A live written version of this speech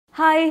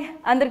Hi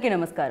అందరికీ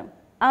నమస్కారం.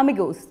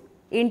 ఆమిగోస్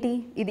ఏంటి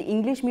ఇది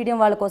ఇంగ్లీష్ మీడియం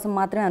వాళ్ళ కోసం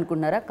మాత్రమే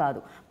అనుకుంటున్నారా? కాదు.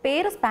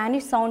 పేరు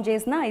స్పానిష్ సౌండ్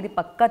చేసినా ఇది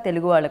పక్కా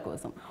తెలుగు వాళ్ళ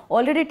కోసం.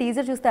 ఆల్రెడీ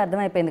టీజర్ చూస్తే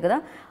అర్థమైపోయింది కదా.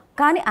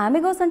 కానీ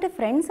ఆమిగోస్ అంటే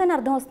ఫ్రెండ్స్ అని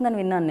అర్థం వస్తుందని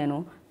విన్నాను నేను.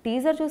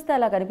 టీజర్ చూస్తే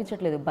అలా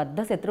కనిపించట్లేదు, బద్ధ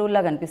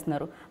శత్రువుల్లా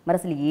కనిపిస్తున్నారు. మరి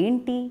అసలు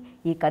ఏంటి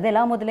ఈ కథ,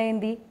 ఎలా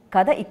మొదలైంది,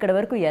 కథ ఇక్కడ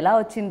వరకు ఎలా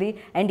వచ్చింది,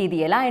 అండ్ ఇది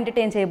ఎలా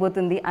ఎంటర్టైన్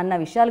చేయబోతుంది అన్న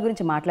విషయాల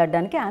గురించి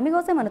మాట్లాడడానికి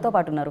ఆమిగోసే మనతో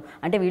పాటు ఉన్నారు.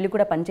 అంటే వీళ్ళు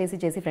కూడా పని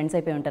చేసి ఫ్రెండ్స్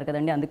అయిపోయి ఉంటారు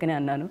కదండి, అందుకనే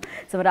అన్నాను.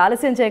 సో మరి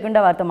ఆలస్యం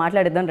చేయకుండా వారితో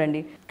మాట్లాడిద్దాం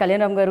రండి.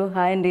 కళ్యాణ్ రామ్ గారు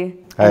హాయ్ అండి.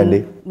 హాయ్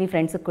అండి. మీ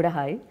ఫ్రెండ్స్కి కూడా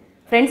హాయ్.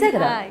 ఫ్రెండ్సే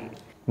కదా?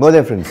 More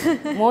than friends.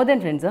 More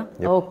than ఫ్రెండ్సా?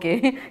 ఓకే.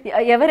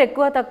 ఎవరు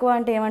ఎక్కువ తక్కువ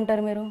అంటే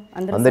ఏమంటారు మీరు?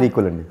 అందరు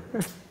ఈక్వల్ అండి.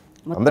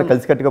 అందరూ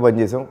కలిసికట్టుగా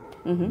పనిచేసాం.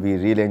 వి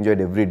really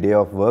enjoyed every day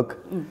of work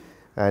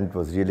and it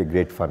was really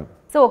great fun.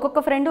 So ఒక్కొక్క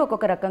ఫ్రెండ్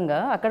ఒక్కొక్క రకంగా,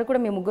 అక్కడ కూడా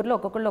మీ ముగ్గురులో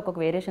ఒక్కొక్కళ్ళు ఒక్కొక్క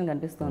వేరియేషన్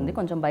కనిపిస్తుంది.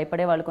 కొంచెం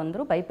భయపడే వాళ్ళు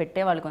కొందరు,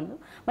 భయపెట్టే వాళ్ళు కొందరు.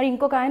 మరి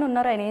ఇంకొక ఆయన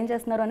ఉన్నారు, ఆయన ఏం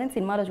చేస్తున్నారు అనేది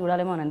సినిమాలో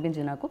చూడాలేమో అని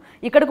అనిపించింది నాకు.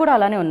 ఇక్కడ కూడా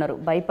అలానే ఉన్నారు,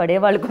 భయపడే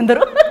వాళ్ళు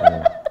కొందరు,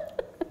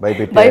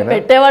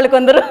 భయపెట్టే వాళ్ళు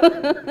కొందరు,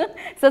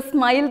 సో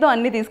స్మైల్తో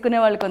అన్ని తీసుకునే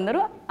వాళ్ళు కొందరు,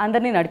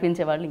 అందరినీ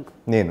నడిపించే వాళ్ళు ఇంకో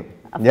నేను.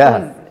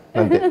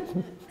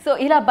 సో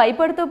ఇలా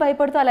భయపడుతూ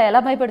అలా ఎలా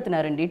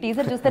భయపడుతున్నారండి?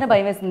 టీజర్ చూస్తేనే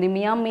భయం వేస్తుంది.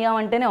 మియాం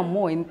అంటేనే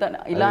అమ్మో ఇంత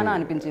ఇలానా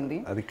అనిపించింది.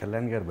 అది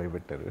కళ్యాణ్ గారు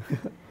భయపెట్టారు.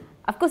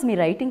 అఫ్కోర్స్ మీ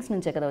రైటింగ్స్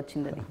నుంచే కదా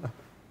వచ్చింది అది.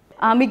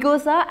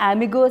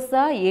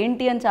 ఆమిగోసా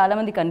ఏంటి అని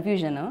చాలామంది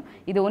కన్ఫ్యూజన్.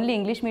 ఇది ఓన్లీ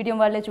ఇంగ్లీష్ మీడియం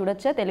వాళ్ళే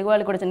చూడొచ్చా, తెలుగు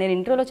వాళ్ళు కూడా? నేను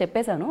ఇంట్రోలో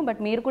చెప్పేశాను, బట్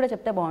మీరు కూడా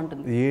చెప్తే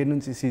బాగుంటుంది. ఏ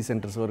నుంచి సి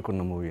సెంటర్స్ వరకు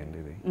ఉన్న మూవీ అండి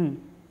ఇది.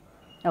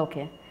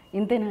 ఓకే,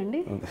 ఇంతేనా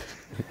అండి?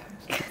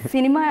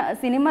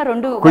 సినిమా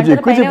రెండు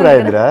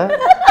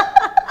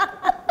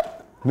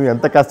నువ్వు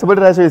ఎంత కష్టపడి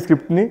రాసావు ఈ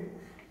స్క్రిప్ట్ని?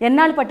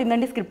 ఎన్నాళ్ళు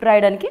పట్టిందండి స్క్రిప్ట్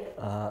రాయడానికి?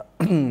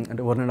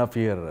 అంటే 1.5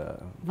 year.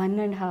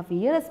 1.5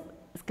 years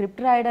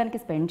స్క్రిప్ట్ రాయడానికి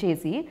స్పెండ్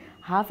చేసి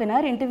హాఫ్ అన్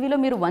అవర్ ఇంటర్వ్యూలో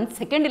మీరు 1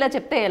 second ఇలా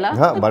చెప్తే ఎలా?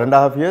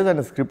 1.5 years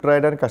ఆయన స్క్రిప్ట్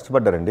రాయడానికి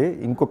కష్టపడ్డారండి.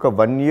 ఇంకొక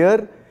 1 year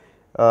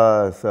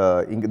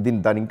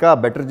దాన్ని ఇంకా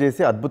బెటర్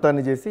చేసి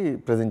అద్భుతాన్ని చేసి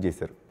ప్రజెంట్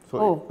చేశారు. సో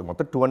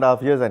మొత్తం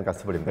 2.5 years ఆయన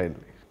కష్టపడింది.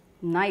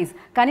 నైస్.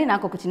 కానీ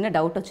నాకు ఒక చిన్న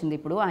డౌట్ వచ్చింది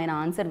ఇప్పుడు ఆయన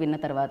ఆన్సర్ విన్న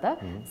తర్వాత.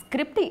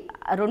 స్క్రిప్ట్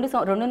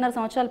 2.5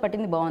 సంవత్సరాలు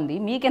పట్టింది, బాగుంది.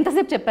 మీకు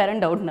ఎంతసేపు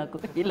చెప్పారని డౌట్ నాకు.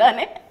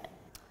 ఇలానే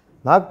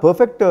నాకు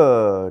పర్ఫెక్ట్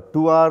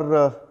 2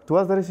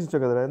 hours నరేషన్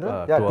ఇచ్చావు కదా రాజేంద్ర?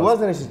 2 hours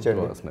నరేషన్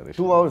ఇచ్చాడు.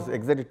 2 hours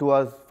ఎగ్జాక్ట్లీ 2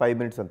 hours 5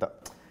 minutes అంతా.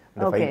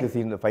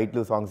 అంటే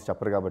ఫైట్లు సాంగ్స్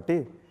చెప్పరు కాబట్టి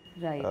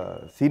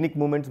సీనిక్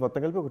మూమెంట్స్ మొత్తం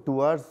కలిపి ఒక 2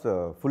 hours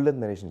ఫుల్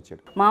లెంత్ నరేషన్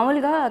ఇచ్చాడు.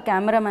 మామూలుగా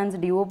కెమెరామ్యాన్స్,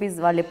 డిఓపీస్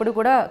వాళ్ళు ఎప్పుడు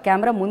కూడా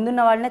కెమెరా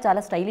ముందున్న వాళ్ళనే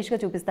చాలా స్టైలిష్గా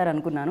చూపిస్తారు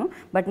అనుకున్నాను,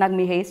 బట్ నాకు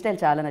మీ హెయిర్ స్టైల్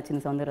చాలా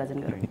నచ్చింది సౌందర్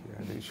రాజన్ గారు.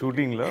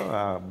 షూటింగ్లో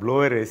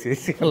బ్లోవర్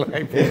వేసేసి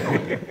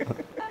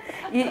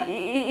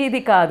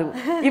ఇది కాదు,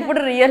 ఇప్పుడు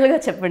రియల్గా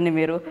చెప్పండి.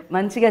 మీరు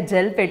మంచిగా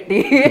జెల్ పెట్టి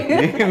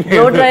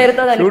బ్లో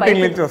డ్రైయర్తో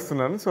షూటింగ్ నుంచి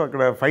వస్తున్నాను. సో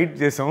అక్కడ ఫైట్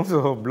చేసాం. సో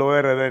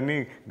బ్లోవర్ అదని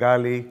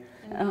గాలి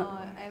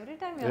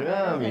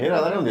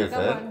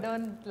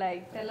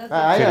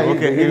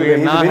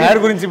నా హెయిర్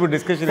గురించి ఇప్పుడు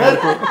discussion.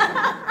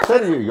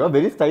 Sir you are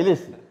very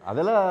stylish.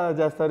 అదెలా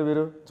చేస్తారు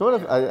మీరు?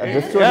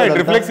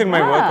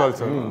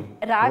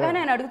 రాగానే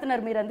ఆయన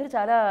అడుగుతున్నారు, మీరందరూ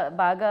చాలా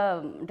బాగా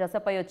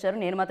డ్రెస్అప్ అయ్యి వచ్చారు,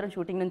 నేను మాత్రం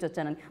షూటింగ్ నుంచి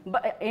వచ్చానని.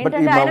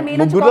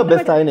 ముగ్గురులో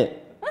బెస్ట్ ఆయనే,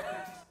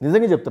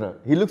 నిజంగా చెప్తున్నా.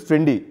 He looks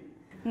trendy.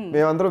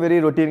 మేమందరం వెరీ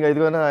రొటీన్గా,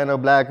 ఇదిగోనా ఆయన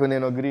బ్లాక్,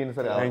 నేను గ్రీన్.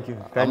 సరే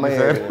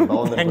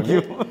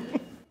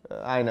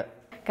ఆయన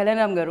కళ్యాణ్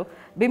రామ్ గారు,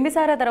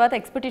 బింబిసారా తర్వాత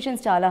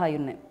ఎక్స్పెక్టేషన్స్ చాలా హై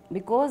ఉన్నాయి.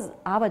 బికాజ్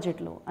ఆ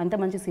బడ్జెట్లో అంత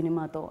మంచి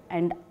సినిమాతో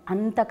అండ్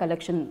అంత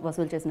కలెక్షన్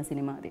వసూలు చేసిన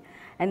సినిమా అది.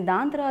 అండ్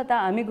దాని తర్వాత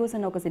అమిగోస్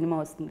అన్న ఒక సినిమా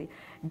వస్తుంది.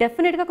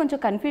 డెఫినెట్గా కొంచెం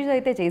కన్ఫ్యూజ్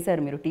అయితే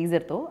చేశారు మీరు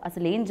టీజర్తో,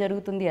 అసలు ఏం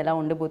జరుగుతుంది, ఎలా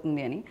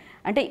ఉండబోతుంది అని.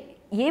 అంటే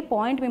ఏ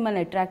పాయింట్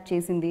మిమ్మల్ని అట్రాక్ట్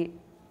చేసింది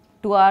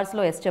 2 hours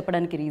ఎస్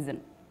చెప్పడానికి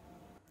రీజన్?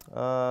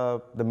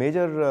 ద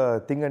మేజర్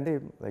థింగ్ అంటే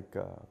లైక్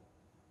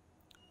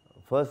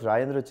ఫస్ట్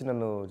రాజేంద్ర వచ్చి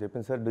నన్ను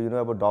చెప్పింది, sir do you know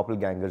about డాపుల్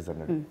Gangers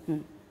అన్నాడు.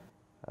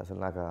 అసలు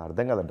నాకు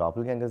అర్థం కాదు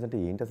డాపుల్ గ్యాంగర్స్ అంటే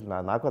ఏంటి, అసలు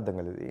నాకు అర్థం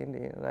కాలేదు. ఏంటి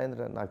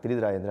రాజేంద్ర, నాకు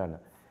తెలియదు రాజేంద్ర అన్న.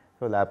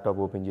 సో ల్యాప్టాప్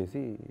ఓపెన్ చేసి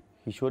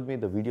he showed me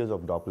the videos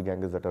of డాపుల్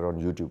Gangers that are on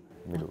YouTube.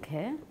 మీరు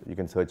యూ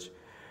కెన్ సర్చ్.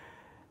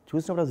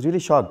 చూసినప్పుడు వాస్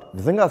రియలీ షాక్డ్.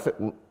 నిజంగా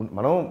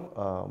మనం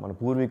మన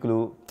పూర్వీకులు,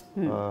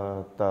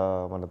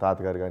 మన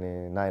తాతగారు కానీ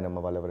నాయనమ్మ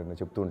వాళ్ళు ఎవరైనా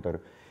చెప్తూ ఉంటారు,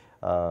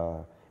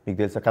 మీకు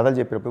తెలుసా కథలు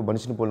చెప్పినప్పుడు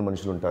మనిషిని పోలిన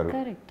మనుషులు ఉంటారు,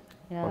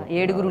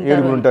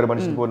 7 ఉంటారు,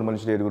 మనిషిని పోలిన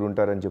మనుషులు 7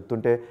 ఉంటారు అని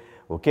చెప్తుంటే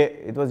ఓకే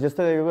ఇట్ వాజ్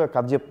జస్ట్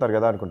కథ చెప్తున్నారు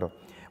కదా అనుకుంటాం.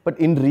 బట్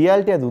ఇన్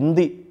రియాలిటీ అది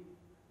ఉంది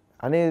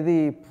అనేది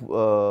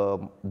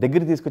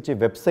దగ్గర తీసుకొచ్చే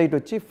వెబ్సైట్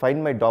వచ్చి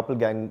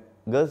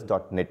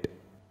findmydopplgangers.net.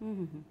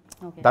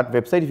 That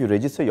website if you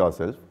register your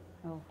self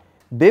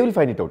they will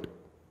find it out.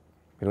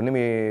 మీరు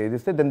మీ ఇది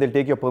ఇస్తే then Dil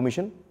take your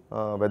permission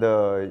whether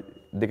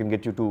they can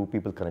get you 2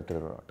 people connected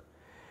are not.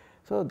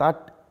 So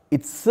that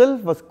it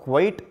self was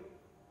quite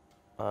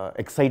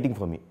exciting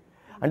for me.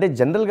 అంటే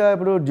జనరల్గా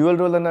ఇప్పుడు dual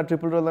role అన్నా,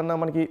 triple role అన్నా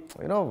మనకి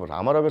you know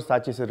Ramarao గారు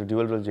స్టార్ట్ చేశారు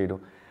డ్యూయల్ రోల్ చేయడం.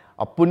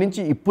 అప్పటి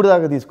నుంచి ఇప్పుడు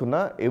దాకా తీసుకున్న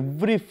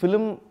every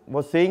film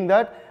was saying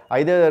that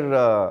either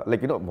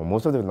like you know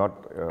most of them not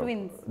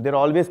there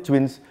always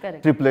twins,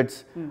 triplets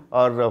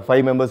are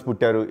 5 members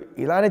పుట్టారు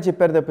ఇలానే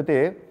చెప్పారు తప్పితే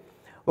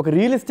ఒక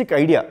రియలిస్టిక్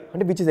ఐడియా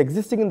అంటే which is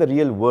existing in the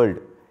real world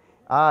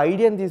ఆ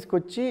ఐడియాని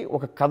తీసుకొచ్చి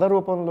ఒక కథ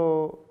రూపంలో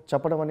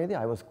చెప్పడం అనేది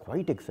I was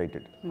quite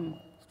excited.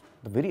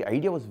 The very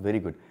idea was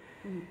very good.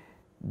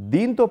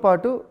 దీంతో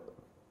పాటు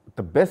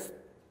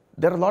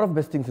there are a lot of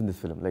best things in this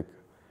film, like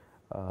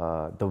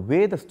the way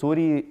the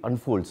story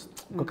unfolds,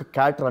 ఒక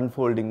క్యారెక్టర్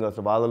అన్ఫోల్డింగ్,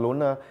 అసలు వాళ్ళలో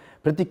ఉన్న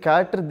ప్రతి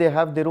character they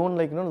have their own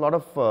like lot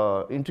of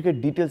intricate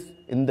details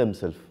in them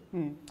self.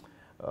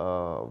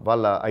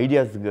 వాళ్ళ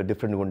ideas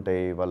డిఫరెంట్గా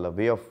ఉంటాయి, వాళ్ళ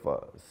way of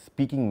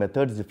speaking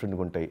methods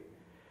డిఫరెంట్గా ఉంటాయి,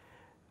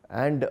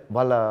 అండ్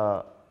వాళ్ళ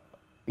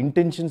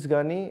ఇంటెన్షన్స్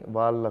కానీ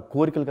వాళ్ళ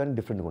కోరికలు కానీ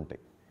డిఫరెంట్గా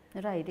ఉంటాయి.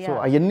 సో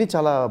అవన్నీ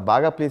చాలా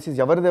బాగా ప్లేసెస్,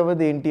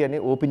 ఎవరిది ఏంటి అని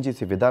ఓపెన్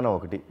చేసే విధానం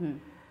ఒకటి.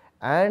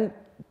 అండ్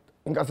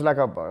ఇంకా అసలు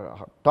నాకు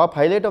top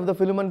highlight of the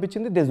film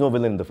అనిపించింది, there is no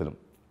villain in the film.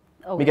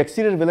 మీకు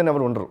ఎక్స్టీరియర్ విలన్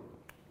ఎవరు ఉండరు.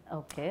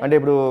 అంటే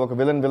ఇప్పుడు ఒక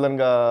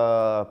విలన్గా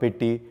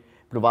పెట్టి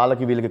ఇప్పుడు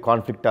వాళ్ళకి వీళ్ళకి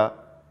కాన్ఫ్లిక్టా,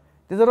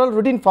 these are all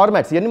routine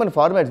formats. ఇవన్నీ మన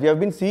formats we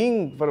have been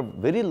seeing for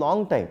very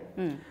long time.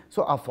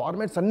 So ఆ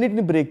ఫార్మాట్స్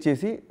అన్నిటిని బ్రేక్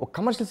చేసి ఒక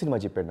కమర్షియల్ సినిమా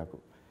చెప్పాడు నాకు.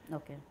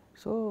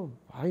 So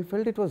I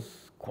felt it was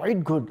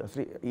quite good.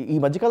 అసలు ఈ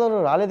మధ్యకాలంలో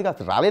రాలేదు,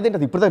 అసలు రాలేదంటే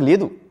అది ఇప్పటిదాకా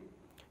లేదు.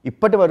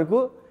 ఇప్పటి వరకు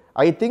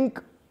I think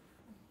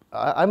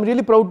I'm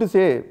really proud to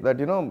say that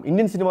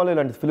Indian సినిమాలో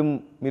ఇలాంటి ఫిల్మ్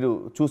మీరు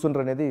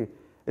చూస్తుంటారు అనేది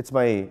it's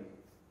my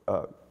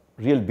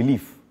real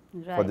belief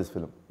for this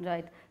film.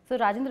 Right.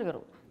 So Rajendra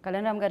గారు,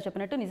 కళ్యాణ్ రామ్ గారు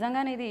చెప్పినట్టు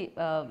నిజంగానే ఇది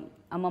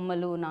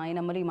అమ్మమ్మలు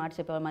నాయనమ్మలు ఈ మాట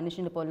చెప్పేవాళ్ళు,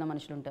 మనిషిని పోలిన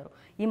మనుషులు ఉంటారు.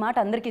 ఈ మాట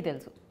అందరికీ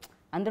తెలుసు,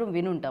 అందరం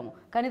వినుంటాము,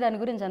 కానీ దాని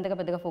గురించి అంతగా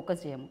పెద్దగా ఫోకస్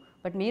చేయము.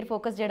 బట్ మీరు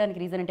ఫోకస్ చేయడానికి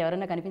రీజన్ అంటే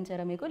ఎవరైనా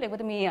కనిపించారా మీకు,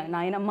 లేకపోతే మీ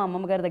నాయనమ్మ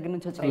అమ్మమ్మ గారి దగ్గర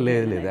నుంచి వచ్చి?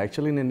 లేదు,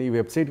 యాక్చువల్లీ నేను ఈ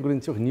వెబ్సైట్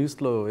గురించి ఒక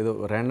న్యూస్లో ఏదో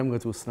ర్యాండమ్గా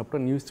చూసినప్పుడు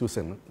న్యూస్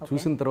చూశాను.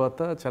 చూసిన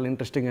తర్వాత చాలా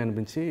ఇంట్రెస్టింగ్గా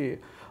అనిపించి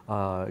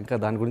ఇంకా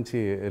దాని గురించి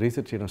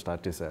రీసెర్చ్ చేయడం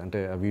స్టార్ట్ చేశాను.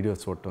 అంటే ఆ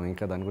వీడియోస్ చూడటం,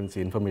 ఇంకా దాని గురించి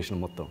ఇన్ఫర్మేషన్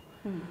మొత్తం.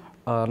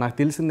 నాకు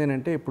తెలిసింది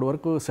ఏంటంటే ఇప్పుడు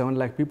వరకు 7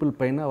 lakh పీపుల్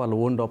పైన వాళ్ళ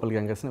ఓన్ డాపల్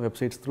గ్యాంగర్స్ని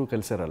వెబ్సైట్స్ త్రూ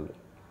కలిసారు వాళ్ళు.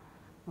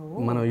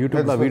 మనం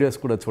యూట్యూబ్లో వీడియోస్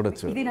కూడా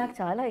చూడొచ్చు. ఇది నాకు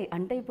చాలా,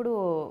 అంటే ఇప్పుడు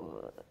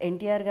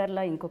ఎన్టీఆర్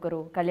గారిలా ఇంకొకరు,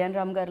 కళ్యాణ్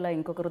రామ్ గారిలా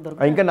ఇంకొకరు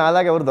దొరకలేదు. ఇంకా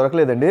నాలాగా ఎవరు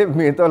దొరకలేదండి,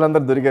 మిగతా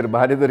వాళ్ళందరూ దొరికారు,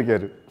 బాగానే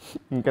దొరికారు.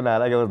 ఇంకా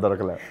నాలాగా ఎవరు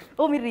దొరకలే.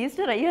 ఓ, మీరు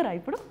రిజిస్టర్ అయ్యారా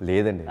ఇప్పుడు?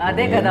 లేదండి.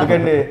 అదే కదా,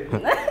 ఎందుకండి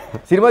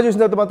సినిమా చూసిన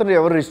తర్వాత మాత్రం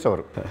ఎవరు రిజిస్టర్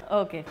అవ్వరు.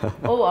 ఓకే.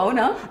 ఓ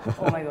అవునా?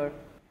 ఓ మై గాడ్,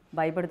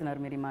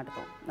 భయపడుతున్నారు మీరు ఈ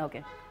మాటతో.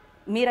 ఓకే,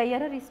 మీరు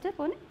అయ్యారా రిజిస్టర్?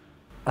 పోనీ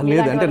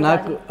లేదు, అంటే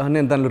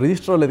నేను దానిలో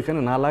రిజిస్టర్ అవ్వలేదు, కానీ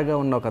నాలాగా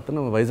ఉన్న ఒక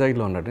అతను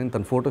వైజాగ్లో ఉన్నాడు. నేను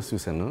తన ఫొటోస్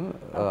చూశాను,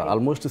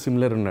 ఆల్మోస్ట్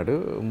సిమిలర్ ఉన్నాడు.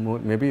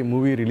 మేబీ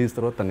మూవీ రిలీజ్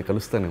తర్వాత తనని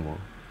కలుస్తానేమో.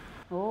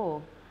 ఓ,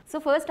 సో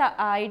ఫస్ట్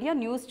ఆ ఐడియా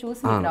న్యూస్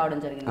చూసి రావడం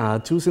జరిగింది.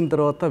 చూసిన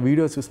తర్వాత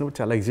వీడియోస్ చూసినప్పుడు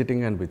చాలా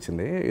ఎగ్జైటింగ్గా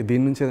అనిపించింది.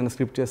 దీని నుంచి ఏదైనా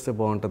స్క్రిప్ట్ చేస్తే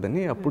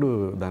బాగుంటుందని అప్పుడు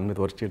దాని మీద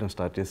వర్క్ చేయడం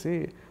స్టార్ట్ చేసి,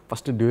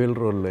 ఫస్ట్ డ్యూయల్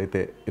రోల్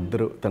అయితే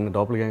ఇద్దరు తన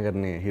డాపల్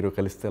గ్యాంగర్ని హీరో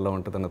కలిస్తే ఎలా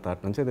ఉంటుంది అన్న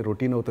థాట్ నుంచి అది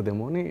రొటీన్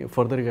అవుతుందేమో అని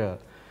ఫర్దర్గా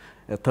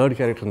థర్డ్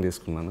క్యారెక్టర్ని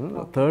తీసుకున్నాను.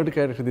 థర్డ్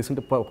క్యారెక్టర్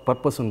తీసుకుంటే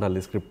పర్పస్ ఉండాలి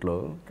స్క్రిప్ట్లో.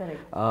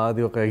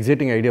 అది ఒక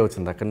ఎగ్జైటింగ్ ఐడియా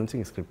వచ్చింది. అక్కడ నుంచి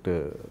స్క్రిప్ట్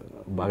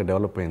బాగా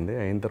డెవలప్ అయింది.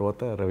 అయిన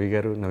తర్వాత రవి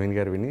గారు, నవీన్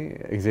గారు విని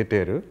ఎగ్జైట్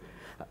అయ్యారు.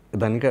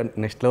 దానికి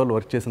నెక్స్ట్ లెవెల్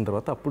వర్క్ చేసిన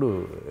తర్వాత అప్పుడు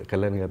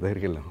కళ్యాణ్ గారి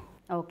దగ్గరికి వెళ్ళాం.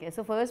 Okay,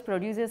 so first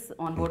producers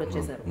on board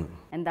వచ్చేసారు,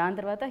 అండ్ దాని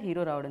తర్వాత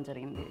హీరో రావడం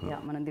జరిగింది.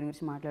 మనం దీని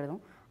గురించి మాట్లాడదాం.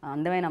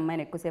 అందమైన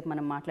అమ్మాయిని ఎక్కువసేపు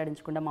మనం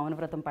మాట్లాడించకుండా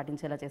మౌనవ్రతం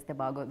పాటించేలా చేస్తే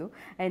బాగోదు.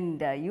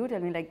 And you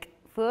tell me, like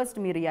first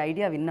మీరు ఈ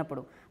ఐడియా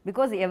విన్నప్పుడు,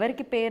 బికాజ్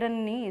ఎవరికి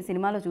పేరని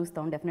సినిమాలో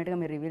చూస్తాం, డెఫినెట్గా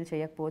మీరు రివీల్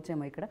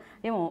చేయకపోవచ్చేమో. ఇక్కడ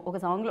ఏమో ఒక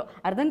సాంగ్లో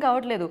అర్థం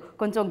కావట్లేదు,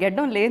 కొంచెం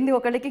గెడ్డం లేనిది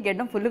ఒకళ్ళకి,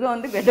 గెడ్డం ఫుల్గా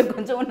ఉంది, గెడ్డం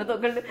కొంచెం ఉన్నది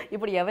ఒకళ్ళు.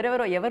 ఇప్పుడు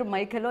ఎవరు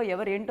మైకలో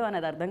ఎవరు ఏంటో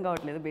అనేది అర్థం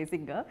కావట్లేదు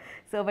బేసిక్గా.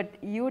 So but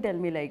you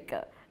tell me, like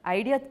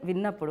idea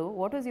విన్నప్పుడు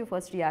what was your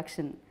first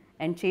reaction,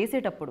 and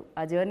చేసేటప్పుడు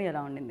ఆ జర్నీ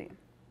ఎలా ఉండింది?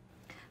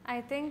 I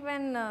think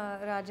when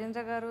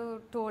Rajendra Garu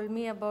told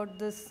me about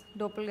this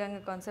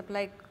doppelganger concept,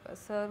 like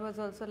sir was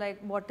also like,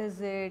 what is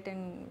it?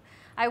 And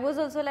I was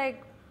also like,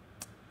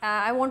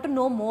 I want to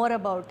know more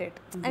about it.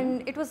 And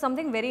it was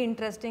something very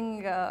interesting,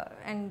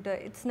 and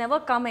it's never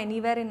come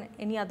anywhere in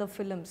any other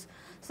films.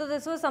 So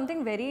this was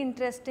something very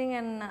interesting,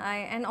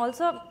 and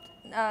also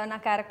నా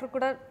character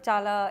కూడా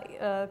చాలా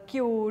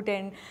cute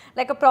and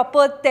like a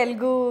proper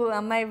Telugu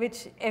అమ్మాయి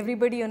which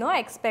everybody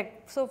expect.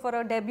 So for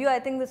a debut I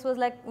think this was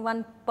like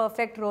one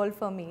perfect role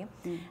for me.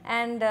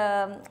 And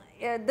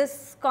this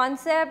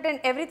concept and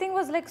everything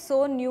was like so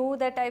new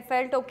that I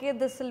felt, okay,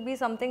 this will be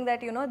something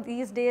that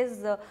these days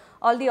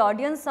all the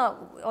audience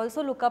also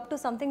look up to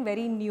something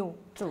very new.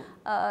 True.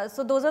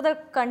 So those are the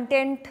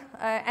content,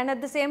 and at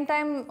the same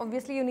time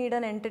obviously you need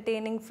an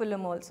entertaining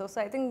film also. So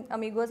I think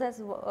Amigos has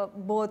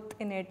both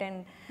in it, and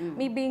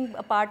me being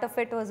a part of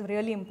it was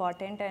really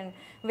important. And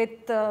with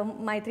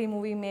my 3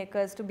 movie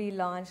makers to be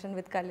launched, and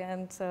with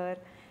Kalyan sir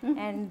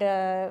and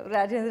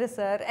Rajendra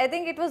sir, I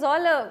think it was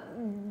all a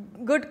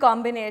good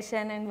combination.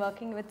 And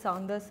working with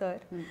Soundar sir,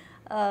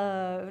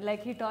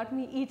 like he taught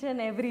me each and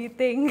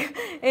everything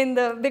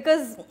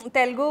because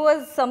Telugu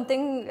was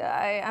something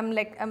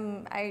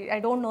I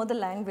don't know the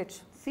language.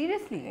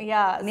 Seriously?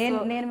 Yeah,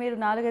 నేను మీరు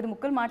 4-5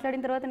 ముక్కలు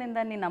మాట్లాడిన తర్వాత నేను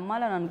దాన్ని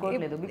నమ్మాలని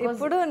అనుకోవట్లేదు.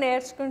 ఇప్పుడు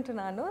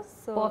నేర్చుకుంటున్నాను.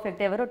 So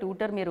perfect. ఎవరో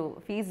ట్యూటర్, మీరు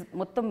ఫీజు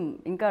మొత్తం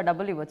ఇంకా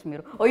డబ్బులు ఇవ్వచ్చు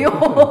మీరు. అయ్యో,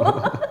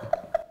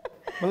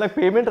 మళ్ళీ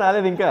పేమెంట్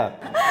రాలేదు ఇంకా.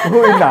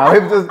 నా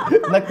వైపు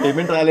నాకు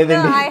పేమెంట్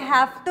రాలేదండి. I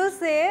have to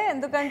say,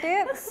 ఎందుకంటే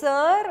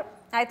sir,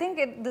 I think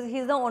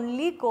he's the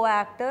only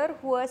co-actor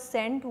who has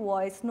sent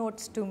voice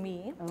notes to me,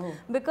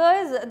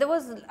 because there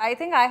was, I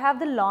think I have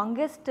the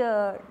longest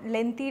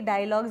lengthy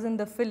dialogues in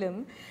the film,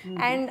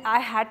 and I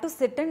had to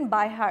sit and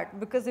by heart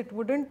because it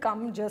wouldn't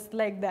come just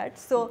like that.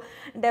 So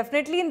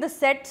definitely in the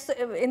sets,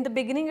 in the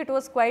beginning it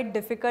was quite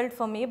difficult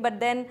for me, but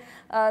then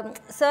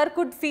sir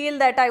could feel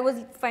that I was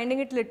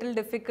finding it little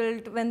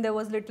difficult when there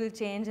was little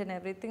change and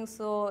everything.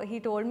 So he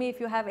told me, if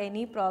you have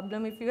any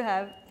problem,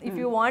 if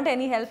you want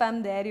any help,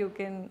 I'm there, you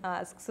can ask.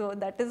 So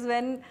that is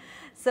when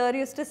sir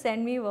used to send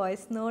me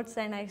voice notes,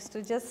 and I used to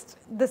just,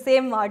 the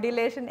same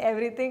modulation,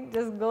 everything,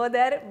 just go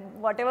there,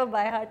 whatever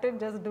by hearted,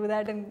 just do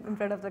that in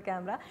front of the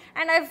camera.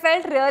 And I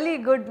felt really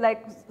good,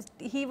 like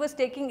he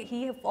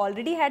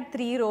already had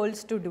 3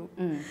 roles to do,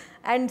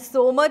 and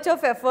so much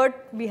of effort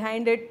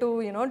behind it to,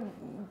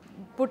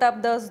 put up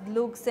those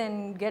looks and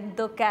get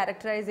the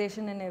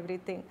characterization and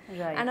everything.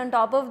 Right. And on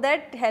top of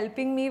that,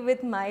 helping me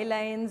with my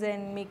lines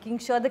and making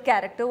sure the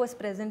character was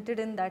presented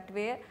in that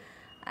way.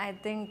 I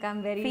think I'm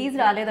very... fee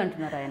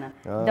రాలేదంటున్నారు ఆయన.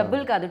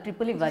 డబ్బులు కాదు,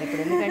 triple ఇవ్వాలి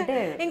ఇప్పుడు, ఎందుకంటే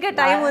ఇంకా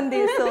time ఉంది.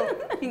 So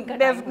ఇంకా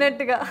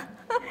డెఫినెట్గా.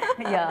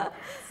 యా.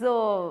 సో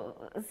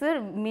సార్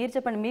మీరు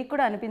చెప్పండి, మీకు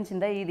కూడా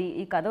అనిపించిందా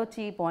ఈ కథ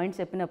వచ్చి ఈ పాయింట్స్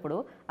చెప్పినప్పుడు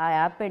ఆ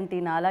యాప్ ఏంటి,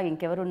 నాలా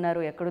ఇంకెవరు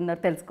ఉన్నారు,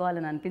 ఎక్కడున్నారు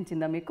తెలుసుకోవాలని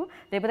అనిపించిందా మీకు?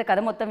 లేకపోతే కథ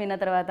మొత్తం విన్న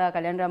తర్వాత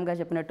కళ్యాణ్ రామ్ గారు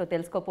చెప్పినట్టు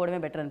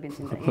తెలుసుకోపోవడమే బెటర్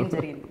అనిపించిందా? ఏం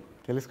జరిగింది?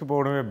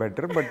 తెలుసుకోపోవడమే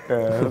బెటర్, బట్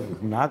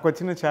నాకు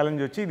వచ్చిన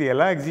ఛాలెంజ్ వచ్చి ఇది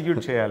ఎలా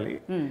ఎగ్జిక్యూట్ చేయాలి,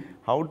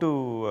 how to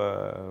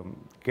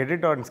get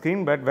it on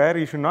screen, but where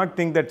you should not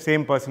think that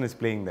same person is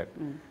playing that.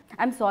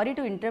 I'm sorry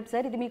to interrupt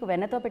sir, ఇది మీకు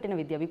వెన్నతో పెట్టిన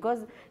విద్య,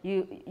 because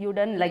you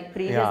done like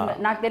previous.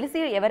 నాకు తెలిసి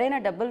ఎవరైనా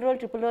డబుల్ రోల్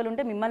ట్రిపుల్ రోల్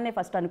ఉంటే మిమ్మల్ని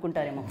first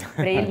అనుకుంటారేమో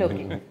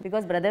బ్రెయిన్లోకి,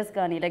 బికాస్ బ్రదర్స్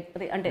కానీ లైక్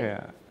అంటే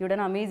you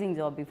done amazing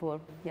job before.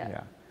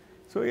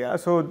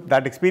 So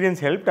that experience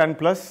helped, and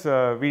plus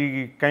we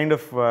kind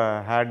of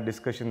had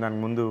discussion దాని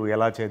ముందు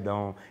ఎలా చేద్దాం,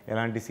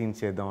 ఎలాంటి సీన్స్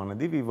చేద్దాం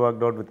అన్నది. We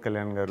worked out with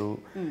Kalyan garu,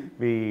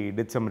 we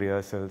did some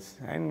rehearsals,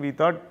 and we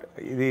thought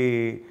ఇది,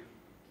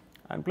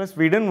 and plus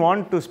we didn't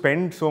want to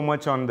spend so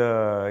much on the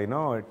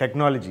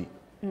technology.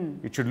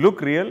 It should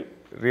look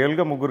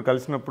రియల్గా ముగ్గురు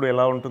కలిసినప్పుడు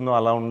ఎలా ఉంటుందో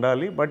అలా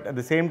ఉండాలి, but at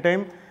the same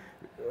time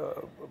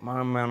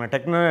మన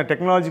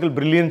technological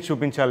brilliance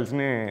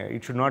చూపించాల్సిన,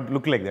 it should not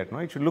look like that,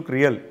 it should look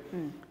real.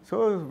 So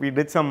we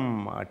did some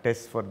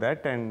test for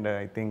that, and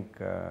I think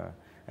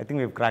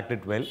we've cracked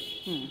it well.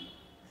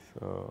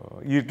 So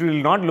it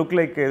will not look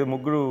like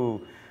ముగ్గురు.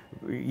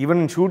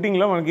 Even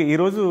షూటింగ్లో మనకి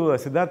ఈరోజు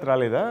సిద్ధార్థ్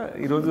రాలేదా,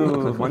 ఈరోజు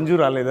మంజు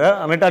రాలేదా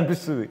అన్నట్టు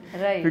అనిపిస్తుంది,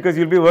 because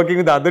you'll be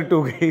working with other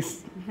 2 guys.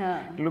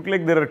 Look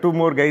like there are 2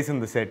 more guys in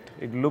the set.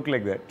 It looked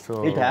like that. So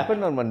it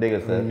happened on Monday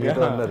కదా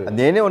సార్.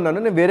 నేనే ఉన్నాను,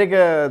 నేను వేరే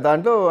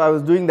దాంట్లో ఐ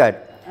వాజ్ డూయింగ్ దాట్.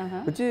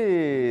 వచ్చి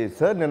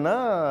సార్ నిన్న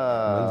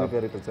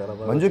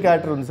Manju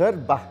character ఉంది sir,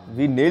 బా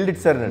వీ నెయిల్డ్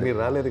ఇట్ సార్. మీరు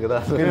రాలేదు కదా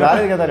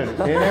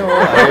నేనే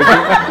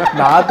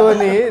నాతో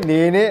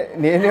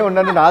నేనే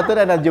ఉన్నాను, నాతో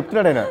ఆయన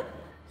చెప్తున్నాడు ఆయన,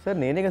 సార్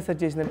నేనే కదా సార్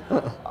చేసిన.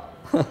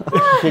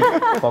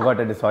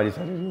 పొగటండి, సారీ.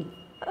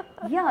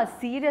 యా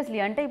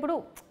సీరియస్లీ, అంటే ఇప్పుడు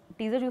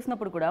టీజర్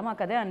చూసినప్పుడు కూడా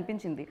మాకు అదే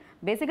అనిపించింది,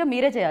 బేసిక్గా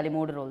మీరే చేయాలి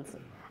 3 రోల్స్.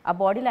 ఆ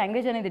బాడీ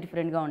లాంగ్వేజ్ అనేది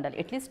డిఫరెంట్గా ఉండాలి.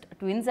 అట్లీస్ట్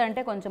ట్విన్స్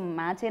అంటే కొంచెం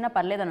మ్యాచ్ అయినా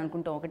పర్లేదని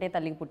అనుకుంటాం, ఒకటే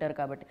తల్లికి పుట్టారు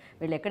కాబట్టి.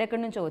 వీళ్ళు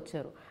ఎక్కడెక్కడి నుంచో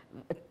వచ్చారు,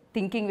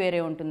 థింకింగ్ వేరే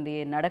ఉంటుంది,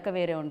 నడక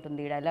వేరే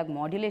ఉంటుంది, డైలాగ్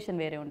మాడ్యులేషన్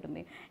వేరే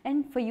ఉంటుంది.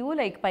 అండ్ ఫర్ యూ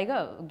లైక్ పైగా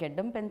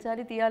గెడ్డం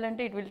పెంచాలి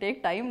తీయాలంటే ఇట్ విల్ టేక్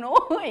టైమ్,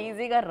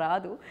 ఈజీగా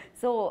రాదు.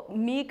 సో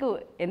మీకు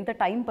ఎంత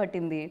టైం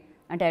పట్టింది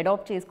అంటే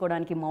అడాప్ట్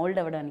చేసుకోవడానికి,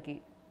 మౌల్డ్ అవ్వడానికి?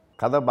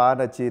 కథ బాగా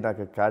నచ్చి,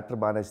 నాకు క్యారెక్టర్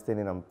బాగా నచ్చితే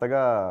నేను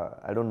అంతగా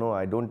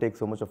I don't take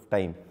so much of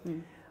time.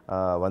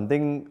 One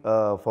thing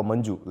for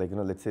Manju, like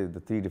let's say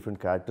the 3 different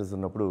characters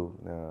ఉన్నప్పుడు,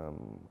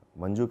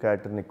 మంజు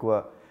క్యారెక్టర్ని ఎక్కువ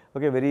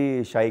okay very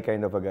shy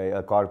kind of a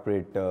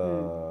corporate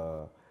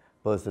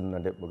person,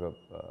 అంటే ఒక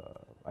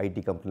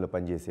ఐటీ కంపెనీలో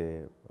పనిచేసే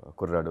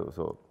కుర్రాడు.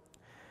 సో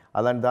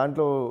అలాంటి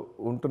దాంట్లో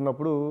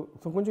ఉంటున్నప్పుడు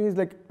సో కొంచెం is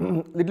like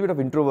little bit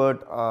of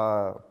introvert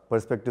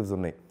perspectives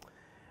ఉన్నాయి.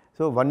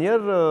 సో 1 year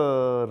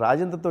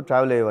రాజేంద్రతో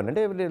ట్రావెల్ అయ్యేవాడిని,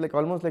 అంటే like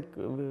almost like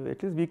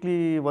at least weekly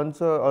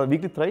once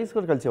weekly thrice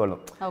కూడా కలిసేవాళ్ళం.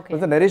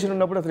 నరేషన్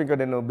ఉన్నప్పుడు అసలు ఇంకా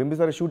నేను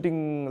బింబిసారి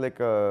షూటింగ్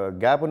లైక్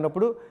గ్యాప్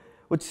ఉన్నప్పుడు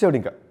వచ్చేసాడు,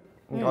 ఇంకా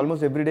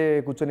ఆల్మోస్ట్ ఎవ్రీడే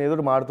కూర్చొని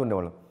ఏదో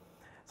మాడుతుండేవాళ్ళం.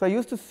 So I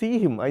use to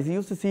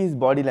see his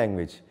body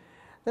language.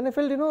 Then I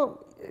felt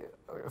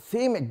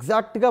same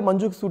ఎగ్జాక్ట్గా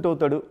మంజుకి సూట్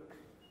అవుతాడు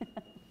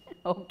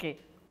ఓకే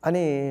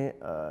అని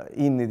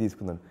ఈయన్ని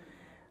తీసుకున్నాను.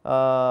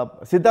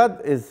 Siddharth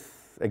is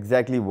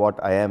exactly what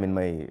I am in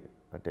my,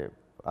 అంటే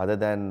other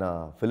than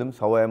films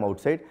how I'm out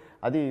side.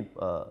 అది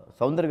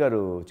సౌందర్ గారు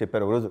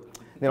చెప్పారు ఒకరోజు,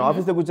 నేను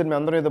ఆఫీస్లో కూర్చొని మేము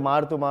అందరం ఏదో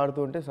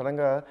మాడుతూ ఉంటే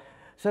సడన్గా,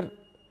 sir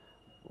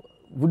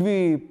would we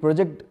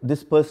project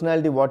this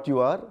personality what you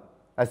are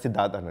as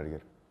Siddharth అని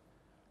అడిగారు.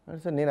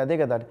 సార్ నేను అదే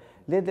కదా,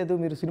 లేదు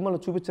మీరు సినిమాలో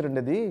చూపించారండి,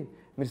 అది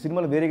మీరు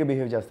సినిమాలో వేరేగా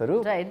బిహేవ్ చేస్తారు,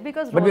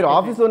 బట్ మీరు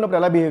ఆఫీస్లో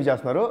ఉన్నప్పుడు ఎలా బిహేవ్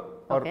చేస్తున్నారో,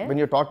 or when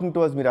you're talking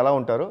to us మీరు ఎలా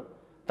ఉంటారో,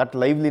 that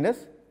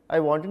liveliness I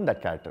want in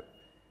that character.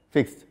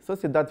 Fixed. So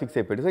Siddharth fix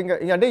అయిపోయాడు. సో ఇంకా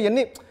అంటే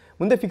ఇవన్నీ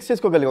ముందే ఫిక్స్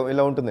చేసుకోగలిగాం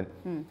ఇలా ఉంటుందని.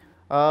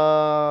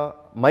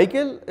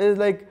 మైకేల్ ఈజ్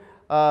లైక్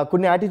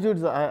కొన్ని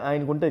యాటిట్యూడ్స్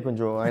ఆయనకు ఉంటాయి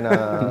కొంచెం. ఆయన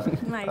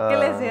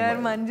Michael is here,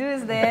 Manju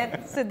is there,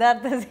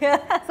 Siddharth is here.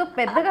 So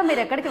పెద్దగా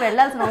మీరు ఎక్కడికి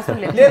వెళ్ళాల్సిన అవసరం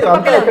లేదు. లేదు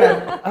అంతా ఇక్కడ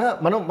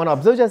మనం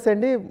అబ్జర్వ్ చేస్తే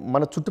అండి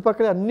మన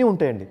చుట్టుపక్కల అన్నీ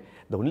ఉంటాయండి.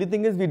 The only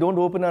thing is we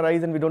don't open our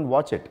eyes and we don't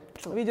watch it.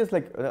 We just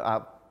like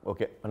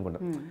okay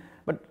అనుకుంటాం.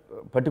 బట్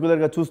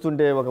పర్టికులర్గా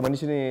చూస్తుంటే ఒక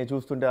మనిషిని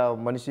చూస్తుంటే ఆ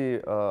మనిషి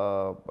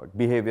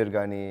బిహేవియర్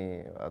కానీ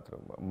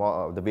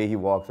ద వే హీ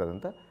వాక్స్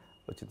అదంతా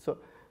వచ్చింది. సో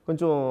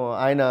కొంచెం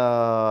ఆయన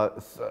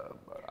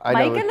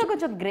మైకెల్లో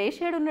కొంచెం గ్రే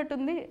షేడ్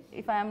ఉన్నట్టుంది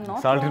if I am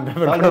not salt and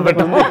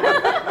pepper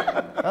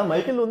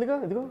Michael ఉందిగా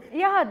ఇదిగో.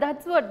 Yeah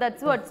that's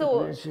what so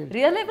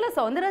real life లో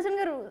సౌందర్ రాజన్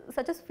గారు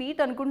సచ్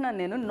స్వీట్ అనుకుంటున్నాను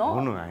నేను. No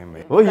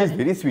oh he is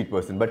very sweet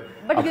person. But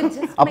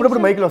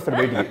అప్పుడప్పుడు మైకిల్ వస్తాడు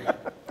బయటికి,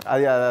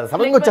 అది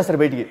సడన్గా వచ్చేస్తారు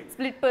బయటికి,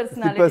 స్ప్లిట్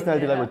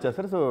పర్సనాలిటీ లాగా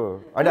వచ్చేస్తారు. సో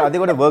అంటే అది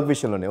కూడా వర్క్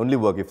విషయంలోనే, only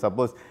work. If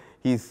suppose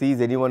he sees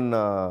anyone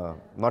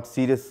not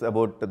serious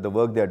about the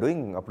work they are doing,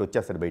 appudu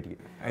vachestar bayitiki.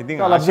 I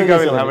think Ashika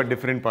will have a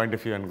different point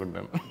of view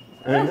anukuntanu.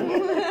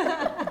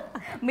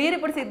 మీరు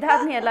ఇప్పుడు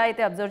సిద్ధార్థ్ని ఎలా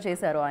అయితే observe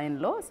చేశారో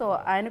ఆయనలో, so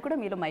ఆయన కూడా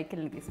మీలో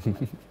మైకిల్ని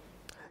తీసుకున్నారు.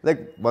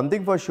 Like one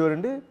thing for sure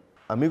అండి,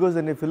 అమిగోస్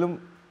అనే ఫిలిం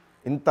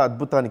ఇంత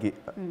అద్భుతానికి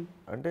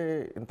అంటే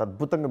ఇంత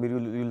అద్భుతంగా మీరు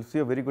will see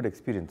a very good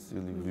experience,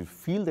 will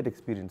feel that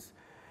experience.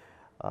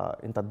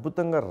 ఇంత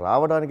అద్భుతంగా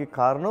రావడానికి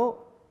కారణం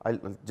I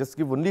just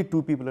give only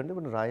 2 people అంటే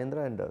రాజేంద్ర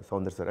అండ్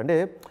సౌందర్ సార్. అంటే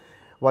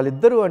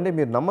వాళ్ళిద్దరూ అంటే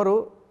మీరు నమ్మరు,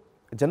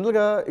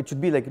 జనరల్గా it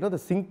should be like the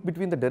sync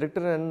between the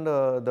director and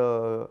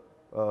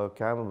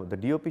the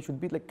DOP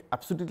should be like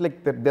absolutely like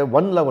they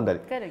one లాగా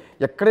ఉండాలి.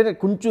 ఎక్కడైనా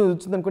కొంచెం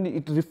వచ్చింది అనుకోండి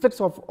it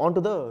reflects on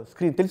to the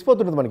screen,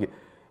 తెలిసిపోతుంటుంది మనకి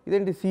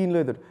ఇదేంటి సీన్లో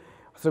ఎదురు.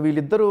 అసలు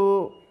వీళ్ళిద్దరూ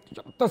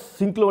ఎంత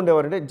సింక్లో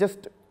ఉండేవారంటే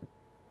జస్ట్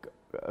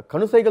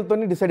కనుసైగలతో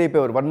డిసైడ్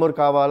అయిపోయారు, 1 more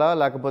కావాలా,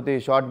 లేకపోతే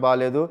షార్ట్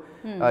బాగాలేదు,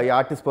 ఈ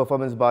ఆర్టిస్ట్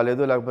పర్ఫార్మెన్స్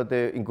బాగాలేదు, లేకపోతే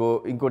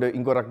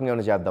ఇంకో రకంగా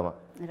ఏమైనా చేద్దామా.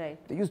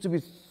 They use to be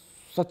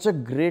such a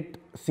great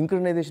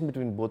synchronisation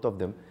between both of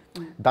them.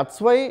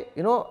 That's why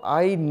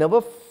I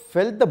never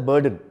felt the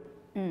burden.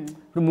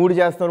 ఇప్పుడు 3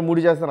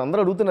 చేస్తాను అందరూ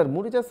అడుగుతున్నారు,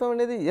 3 చేస్తాం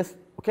అనేది yes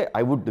okay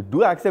I would do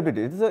accept it,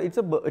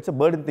 it's a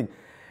burden thing.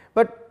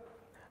 But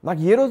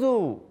నాకు ఏ రోజు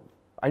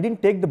I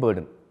don't take the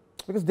burden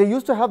because they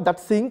used to have that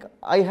sync.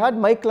 I had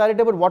my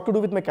clarity about what to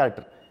do with my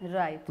character.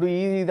 Right. ఇప్పుడు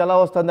ఇది ఎలా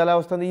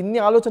వస్తుంది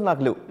ఇన్ని ఆలోచన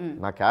నాకు లేవు.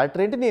 నా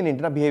క్యారెక్టర్ ఏంటి,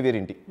 నేనేంటి, నా బిహేవియర్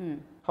ఏంటి,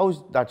 how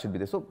that should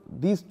be there. So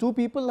these 2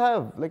 people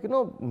have like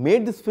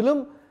made this film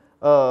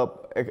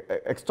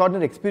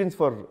extraordinary experience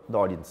for the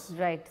audience.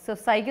 Right. So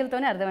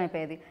సైకిల్తోనే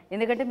అర్థమైపోయేది,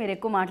 ఎందుకంటే మీరు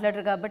ఎక్కువ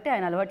మాట్లాడరు కాబట్టి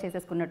ఆయన అలవాటు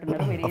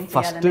చేసేసుకున్నట్టున్నారు. మీరు ఏం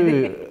ఫస్ట్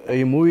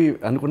ఈ మూవీ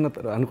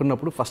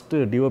అనుకున్నప్పుడు ఫస్ట్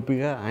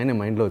డిఓపిగా ఆయనే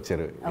మైండ్లో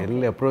వచ్చారు.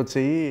 వెళ్ళి అప్రోచ్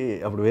అయ్యి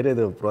అప్పుడు వేరే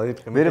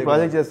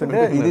ప్రాజెక్ట్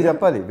చేస్తుంటే ఇది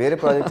చెప్పాలి, వేరే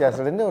ప్రాజెక్ట్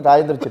చేస్తాడని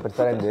రాజేంద్ర చెప్పారు,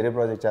 సార్ ఆయన వేరే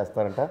ప్రాజెక్ట్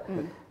చేస్తారంట,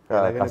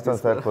 కష్టం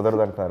సార్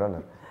కుదరదు అంటున్నారు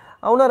అన్నారు.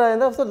 అవునా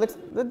Rajendra, so let's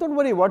don't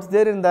worry watts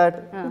there in that,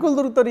 ఇంకోళ్ళు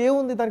దొరుకుతారు,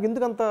 ఏముంది దానికి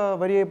ఎందుకు అంత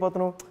వరీ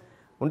అయిపోతున్నావు,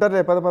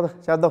 ఉంటారులే పద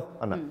చేద్దాం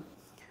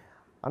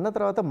అన్న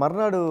తర్వాత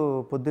మర్నాడు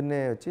పొద్దున్నే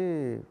వచ్చి,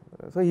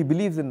 so he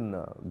believes in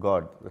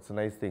God, that's a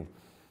nice thing.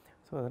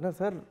 So అన్నారు,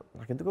 సార్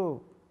నాకు ఎందుకో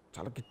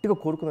చాలా గట్టిగా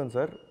కోరుకున్నాను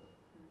సార్,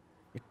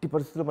 ఎట్టి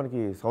పరిస్థితుల్లో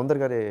మనకి సౌందర్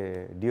గారే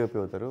డిఓపి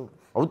అవుతారు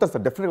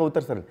సార్, డెఫినెట్గా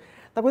అవుతారు సార్.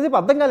 నాకు కొద్దిసేపు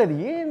అర్థం కాలేదు,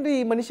 ఏంటి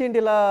ఈ మనిషి ఏంటి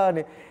ఇలా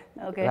అని.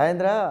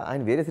 రాజేంద్ర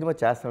ఆయన వేరే సినిమా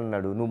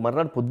చేస్తానన్నాడు, నువ్వు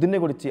మర్నాడు పొద్దున్నే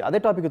కూడా వచ్చి అదే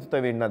టాపిక్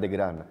ఎత్తుతావు ఏంటి నా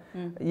దగ్గర అన్న.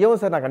 ఏమో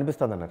సార్ నాకు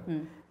అనిపిస్తుంది అన్నారు.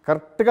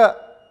 కరెక్ట్గా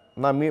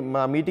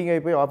మా మీటింగ్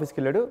అయిపోయి ఆఫీస్కి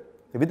వెళ్ళాడు,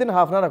 with in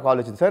half an hour నాకు కాల్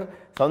వచ్చింది, సార్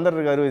సౌందర్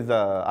గారు ఇస్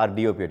ఆర్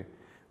డిఓపి అని.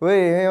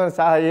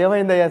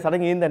 ఏమైందయ్యా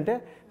సడన్గా ఏంటంటే,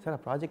 సార్ ఆ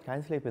ప్రాజెక్ట్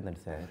క్యాన్సిల్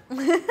అయిపోయిందండి సార్.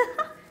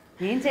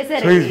 ఏం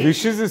చేశారు?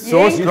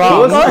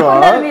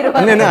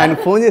 నేను ఆయన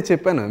ఫోన్ చేసి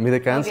చెప్పాను, మీద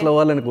క్యాన్సిల్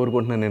అవ్వాలని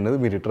కోరుకుంటున్నాను నేను,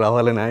 మీరు ఇటు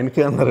రావాలని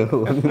ఆయనకి అన్నారు.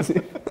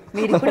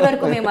 మీరు ఇప్పటి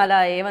వరకు మేము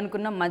అలా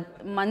ఏమనుకున్నాం,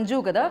 మంజు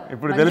కదా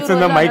ఇప్పుడు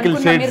తెలుస్తుందా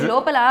మైకిల్ షేడ్స్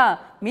లోపల,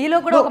 మీలో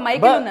కూడా ఒక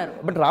మైకిల్ ఉన్నారు.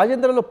 బట్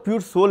రాజేంద్రలో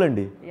ప్యూర్ సోల్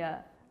అండి.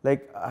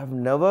 Like I've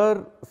never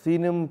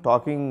seen him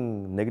talking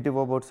negative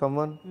about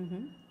someone.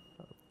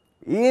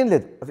 ఏం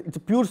లేదు,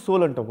 ఇట్స్ ప్యూర్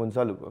సోల్ అంటాం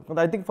కొన్నిసార్లు.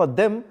 I think for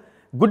them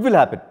good will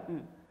happen.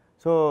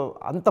 So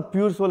అంత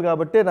ప్యూర్ సోల్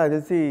కాబట్టి నాకు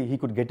తెలిసి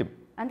హీ కుడ్ గెట్ హిమ్.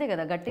 అంతే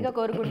కదా, గట్టిగా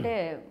కోరుకుంటే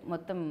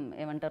మొత్తం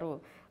ఏమంటారు,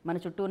 మన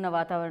చుట్టూ ఉన్న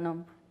వాతావరణం,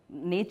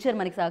 నేచర్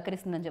మనకి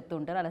సహకరిస్తుందని చెప్తూ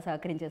ఉంటారు, అలా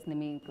సహకరించేస్తుంది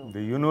మీకు.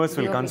 The universe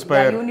will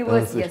conspire.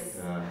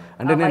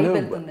 అంటే నేను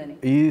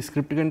ఈ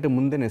స్క్రిప్ట్ కంటే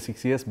ముందే నేను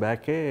 6 years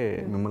బ్యాకే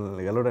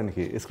మిమ్మల్ని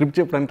గెలవడానికి స్క్రిప్ట్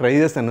చెప్పడానికి ట్రై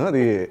చేశాను,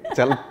 అది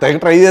చాలా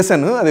ట్రై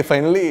చేశాను, అది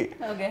ఫైనల్లీ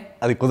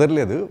అది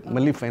కుదరలేదు,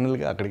 మళ్ళీ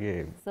ఫైనల్గా అక్కడికి.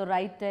 So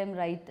right time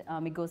right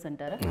Amigos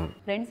అంటారా?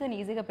 ఫ్రెండ్స్ అని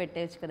ఈజీగా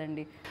పెట్టేయచ్చు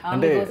కదండి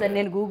అమిగోస్ అని.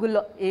 నేను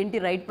గూగుల్లో ఏంటి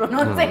రైట్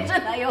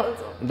ప్రొనౌన్సియేషన్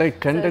అంటే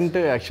కంటెంట్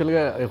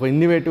యాక్చువల్గా ఒక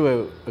ఇన్నోవేటివ్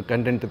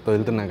కంటెంట్తో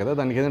వెళ్తున్నాం కదా,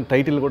 దానికి ఏదైనా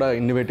టైటిల్ కూడా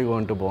ఇన్నోవేటివ్గా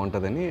ఉంటూ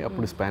బాగుంటుందని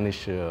అప్పుడు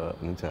స్పానిష్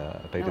నుంచి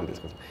టైటిల్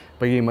తీసుకొచ్చాం.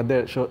 పైగా ఈ మధ్య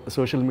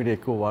సోషల్ మీడియా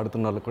ఎక్కువ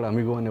వాడుతున్న వాళ్ళకి కూడా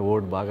అమిగో అనే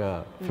వర్డ్ బాగా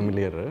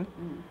ఫెమిలియర్,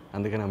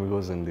 అందుకని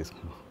అమిగోస్ అని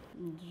తీసుకున్నాం.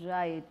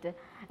 Right.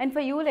 And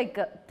for you like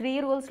 3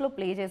 రోల్స్లో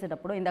play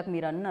చేసేటప్పుడు ఇందాక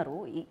మీరు అన్నారు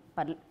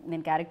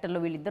నేను క్యారెక్టర్లో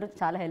వీళ్ళిద్దరు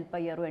చాలా హెల్ప్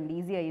అయ్యారు అండ్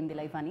ఈజీ అయ్యింది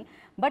లైఫ్ అని.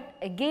 బట్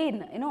అగైన్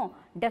యూనో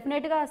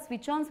డెఫినెట్గా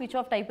switch on switch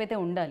off type అయితే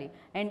ఉండాలి.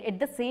 And at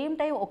the same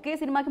time ఒకే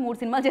సినిమాకి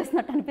 3 సినిమాలు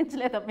చేస్తున్నట్టు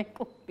అనిపించలేదా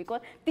మీకు?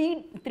 బికాస్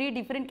 3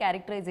 డిఫరెంట్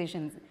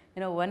క్యారెక్టరైజేషన్స్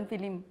యూనో 1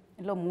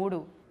 ఫిలింలో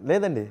 3.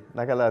 లేదండి,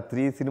 నాకు అలా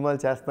 3 సినిమాలు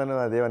చేస్తాను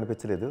అదేం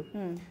అనిపించలేదు.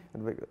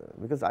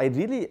 Because I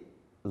really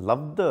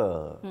love the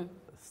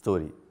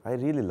story, I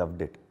really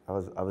loved it.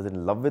 I was in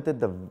love with it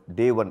the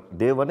day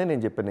one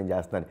నేను చెప్పాను నేను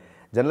చేస్తున్నాను.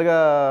 జనరల్గా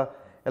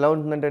ఎలా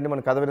ఉంటుందంటే అండి,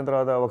 మన కథ విన్న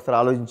తర్వాత ఒకసారి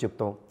ఆలోచించి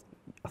చెప్తాం.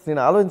 అసలు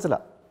నేను ఆలోచించలా,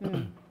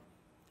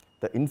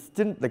 ద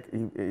ఇన్స్టెంట్ లైక్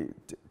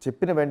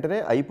చెప్పిన వెంటనే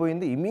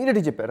అయిపోయింది,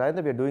 ఇమీడియట్గా చెప్పారు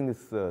Rajendra we are doing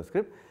this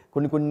script,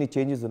 కొన్ని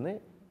చేంజెస్ ఉన్నాయి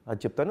అది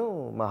చెప్తాను,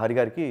 మా హరి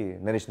గారికి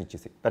నరేషన్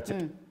ఇచ్చేసి దట్స్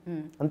ఇట్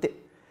అంతే.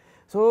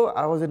 So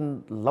I was in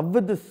love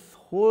with this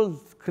whole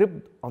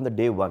script on the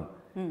day 1.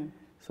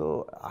 So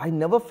I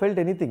never felt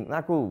anything.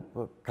 నాకు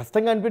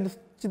కష్టంగా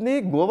అనిపించింది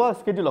గోవా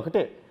స్కెడ్యూల్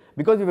ఒకటే,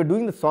 because we were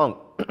doing the song.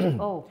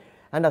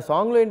 And ఆ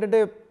సాంగ్లో ఏంటంటే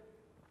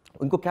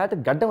ఇంకో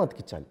క్యారెక్టర్ గడ్డం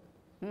అతికించాలి,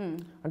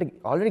 అంటే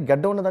ఆల్రెడీ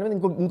గడ్డ ఉన్న దాని మీద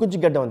ఇంకొంచెం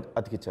గడ్డం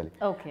అతికించాలి.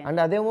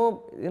 అండ్ అదేమో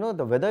you know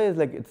the weather is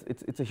like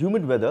it's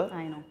humid weather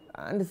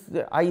and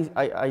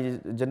I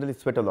generally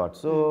sweat a lot.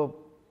 So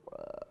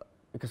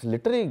ఇక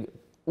లిటరీ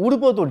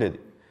ఊడిపోతుండేది.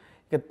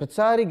 ఇక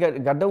ప్రతిసారి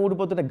గడ్డ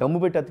ఊడిపోతుంటే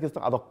గమ్ము పెట్టి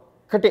అతికిస్తాం,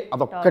 అదొక్కటే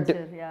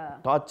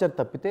టార్చర్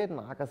తప్పితే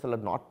నాకు అసలు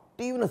not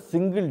even a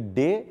single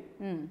day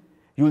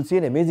you will see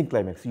an amazing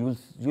climax, you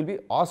will be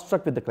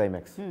awestruck with the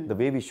climax, the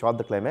way we shot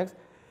the climax.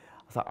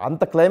 అసలు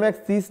అంత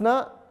క్లైమాక్స్ తీసినా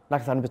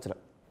నాకు అసలు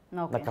అనిపించలేదు,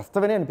 నాకు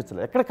కష్టమనే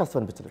అనిపించలేదు, ఎక్కడ కష్టం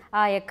అనిపించలేదు.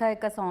 ఆ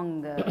ఎక్క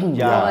సాంగ్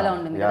గోవాలో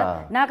ఉంటుంది కదా,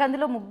 నాకు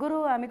అందులో 3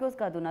 అమిగోస్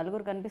కాదు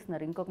 4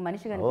 కనిపిస్తున్నారు, ఇంకొక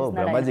మనిషి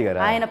కనిపిస్తున్నారు.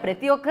 ఆయన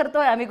ప్రతి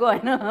ఒక్కరితో అమిగో,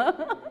 ఆయన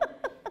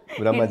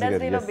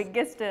ఇండస్ట్రీలో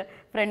బిగ్గెస్ట్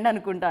ఫ్రెండ్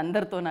అనుకుంటా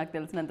అందరితో నాకు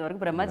తెలిసినంత వరకు.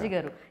 బ్రహ్మాజీ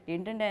గారు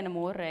ఏంటంటే ఆయన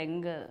మోర్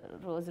యంగ్,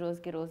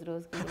 రోజుకి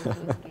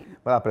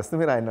ఆ ప్రశ్న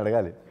మీరు ఆయన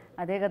అడగాలి.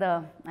 అదే కదా,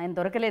 ఆయన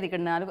దొరకలేదు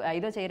ఇక్కడ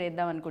 5వ చైర్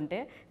వేద్దాం అనుకుంటే.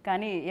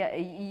 కానీ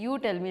యూ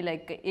టెల్ మీ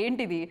లైక్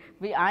ఏంటిది,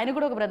 ఆయన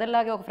కూడా ఒక బ్రదర్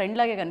లాగే ఒక ఫ్రెండ్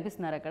లాగే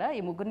కనిపిస్తున్నారు అక్కడ,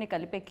 ఈ ముగ్గురిని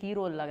కలిపే కీ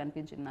రోల్ లాగా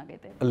అనిపించింది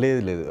నాకైతే.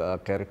 లేదు ఆ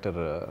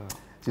క్యారెక్టర్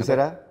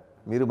చూసారా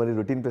మీరు, మరి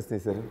రొటీన్ ప్రశ్న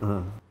వేశారు.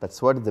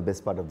 That's what is the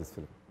best part of this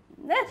film.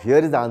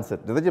 Here is the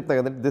answer. నిజం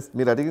చెప్తా కదండి, దిస్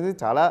మీరు అడిగింది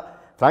చాలా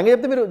ఫ్రాంక్గా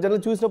చెప్తే మీరు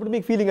జనరల్ చూసినప్పుడు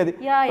మీకు ఫీలింగ్ అది,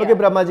 ఓకే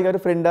బ్రహ్మాజీ గారు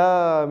ఫ్రెండా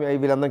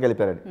వీళ్ళందరూ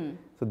కలిపారండి.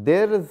 So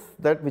there is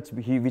that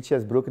which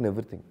has broken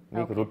everything.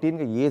 మీకు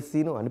రొటీన్గా ఏ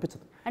సీను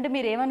అనిపించదు. అంటే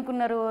మీరు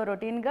ఏమనుకున్నారు,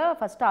 రొటీన్గా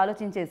ఫస్ట్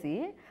ఆలోచించేసి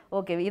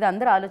ఓకే ఇది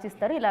అందరూ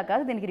ఆలోచిస్తారు ఇలా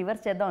కాదు దీనికి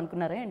రివర్స్ చేద్దాం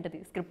అనుకున్నారా ఏంటది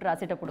స్క్రిప్ట్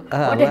రాసేటప్పుడు?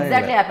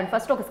 ఎగ్జాక్ట్లీ హ్యాపెన్,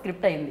 ఫస్ట్ ఒక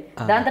స్క్రిప్ట్ అయింది,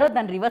 దాని తర్వాత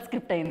దాని రివర్స్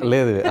స్క్రిప్ట్ అయింది.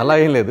 లేదు అలా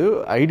ఏం లేదు,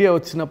 ఐడియా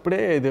వచ్చినప్పుడే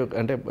ఇది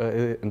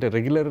అంటే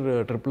రెగ్యులర్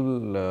ట్రిపుల్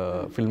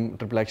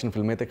యాక్షన్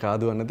ఫిల్మ్ అయితే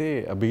కాదు అన్నది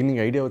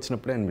బిగినింగ్ ఐడియా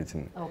వచ్చినప్పుడే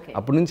అనిపించింది.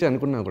 అప్పటి నుంచి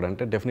అనుకున్నాం కూడా,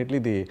 అంటే డెఫినెట్లీ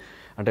ఇది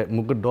అంటే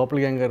 3 డోపల్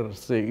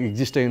గ్యాంగర్స్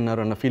ఎగ్జిస్ట్ అయి ఉన్నారు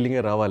అన్న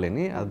ఫీలింగే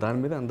రావాలని దాని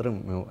మీద అందరం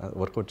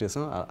వర్కౌట్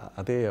చేసాం,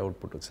 అదే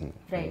అవుట్పుట్ వచ్చింది.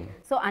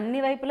 సో అన్ని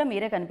వైపులా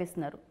మీరే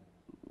కనిపిస్తున్నారు,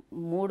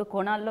 3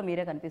 కోణాల్లో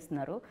మీరే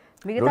కనిపిస్తున్నారు.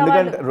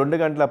 2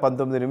 గంటల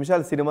 19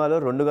 నిమిషాల సినిమాలో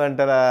 2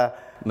 గంటల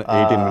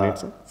 18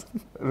 మినిట్స్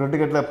 2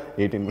 గంటల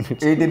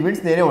 18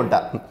 మినిట్స్ నేనే ఉంటా.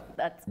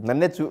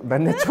 నన్నే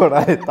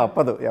చూడాలి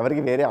తప్పదు,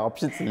 ఎవరికి వేరే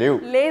ఆప్షన్స్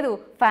లేదు.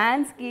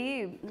 ఫ్యాన్స్కి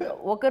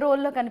ఒక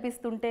రోల్లో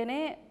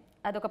కనిపిస్తుంటేనే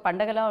అదొక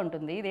పండగలా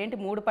ఉంటుంది. ఇదేంటి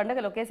 3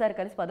 పండుగలు ఒకేసారి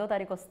కలిసి 10వ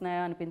తారీఖు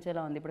వస్తున్నాయా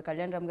అనిపించేలా ఉంది. ఇప్పుడు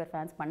కళ్యాణ్ రామ్ గారి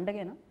ఫ్యాన్స్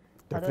పండగేనా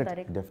 10వ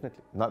తారీఖు?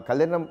 డెఫినెట్లీ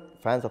కళ్యాణ్ రామ్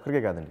ఫ్యాన్స్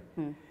ఒక్కరికే కాదండి,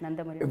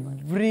 Nandamuri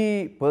every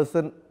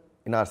person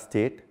in our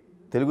state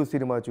Telugu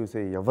cinema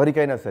చూసే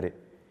ఎవరికైనా సరే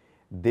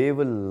they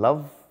will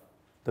love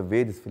the way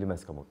this film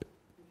Hess come out.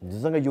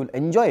 నిజంగా you will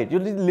enjoy it,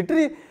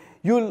 literally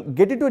you will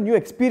get it to new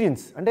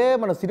experience. అంటే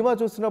మన సినిమా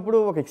చూస్తున్నప్పుడు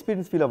ఒక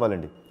ఎక్స్పీరియన్స్ ఫీల్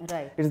అవ్వాలండి.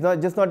 It's not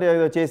just not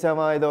ఏదో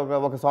చేసామా, ఏదో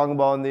ఒక సాంగ్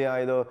బాగుంది,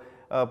 ఏదో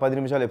 10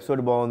 నిమిషాల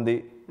ఎపిసోడ్ బాగుంది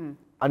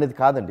అనేది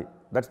కాదండి.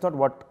 That's not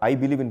what I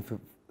believe in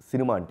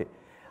cinema. అంటే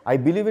I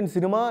believe in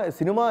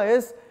cinema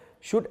is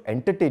should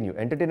entertain you.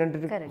 Entertain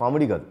అంటే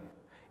కామెడీ కాదు,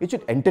 it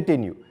should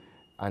entertain you.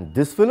 And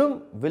this film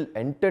will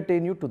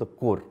entertain you to the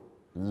core.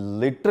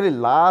 Literally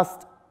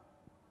last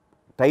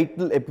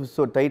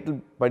title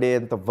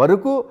పడేంత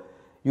వరకు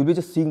you be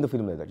just seeing the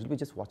film like that, you be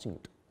just watching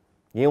it.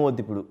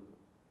 ఏమవుద్ది ఇప్పుడు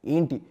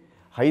ఏంటి,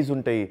 highs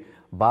ఉంటాయి,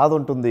 బాధ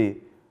ఉంటుంది,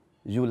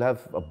 you will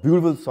have a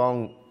beautiful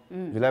song,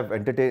 you will have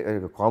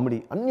entertain comedy,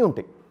 అన్నీ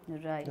ఉంటాయి.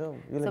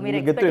 సో మీరు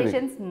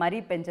ఎక్స్పెక్టేషన్స్ మరీ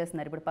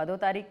పెంచేస్తున్నారు. ఇప్పుడు 10వ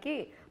తారీఖుకి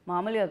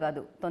మామూలుగా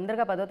కాదు,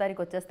 తొందరగా 10వ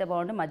తారీఖు వచ్చేస్తే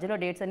బాగుంటుంది, మధ్యలో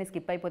డేట్స్ అన్ని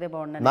స్కిప్ అయిపోతే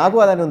బాగుంటుంది. నాకు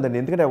అలానే ఉందండి,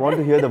 ఎందుకంటే I want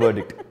to hear the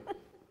verdict.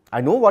 I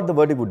know what the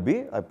verdict would be.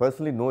 I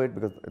personally know it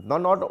because it's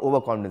not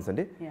overconfidence,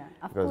 andi.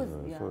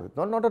 So it's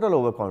not at all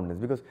overconfidence,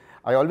 because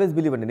I always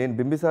believe in. నేను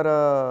బింబిసారా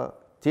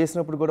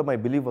చేసినప్పుడు కూడా my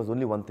belief was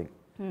only one thing.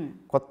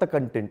 కొత్త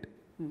content,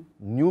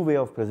 new way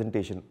of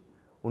presentation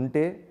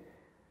ఉంటే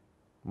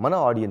మన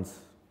audience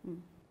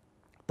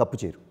తప్పు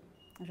చేయరు,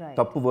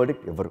 తప్పు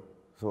verdict ఎవరు.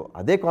 సో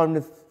అదే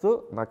కాన్ఫిడెన్స్తో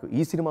నాకు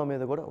ఈ సినిమా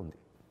మీద కూడా ఉంది.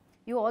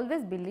 యూ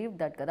ఆల్వేస్ బిలీవ్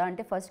దట్ కదా,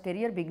 అంటే ఫస్ట్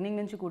కెరియర్ బిగినింగ్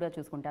నుంచి కూడా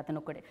చూసుకుంటే అతను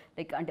ఒక్కడే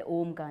లైక్ అంటే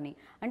ఓం కానీ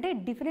అంటే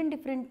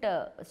డిఫరెంట్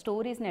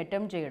స్టోరీస్ని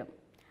అటెంప్ట్ చేయడం,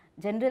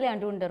 జనరలీ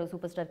అంటూ ఉంటారు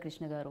సూపర్ స్టార్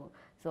కృష్ణ గారు.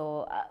 సో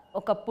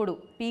ఒకప్పుడు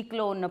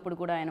పీక్లో ఉన్నప్పుడు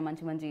కూడా ఆయన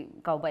మంచి మంచి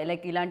కౌబాయ్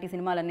లైక్ ఇలాంటి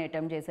సినిమాలన్నీ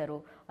అటెంప్ట్ చేశారు,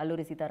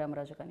 అల్లూరి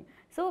సీతారామరాజు కానీ.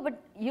 So but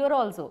you're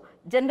also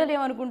general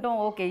ఏమనుకుంటాం,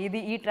 ఓకే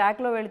ఇది ఈ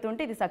ట్రాక్లో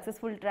వెళుతుంటే ఇది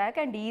successful track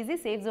and easy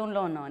safe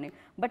జోన్లో ఉన్నాం అని.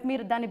 బట్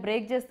మీరు దాన్ని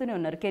బ్రేక్ చేస్తూనే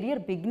ఉన్నారు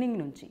కెరియర్ బిగినింగ్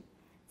నుంచి.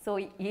 సో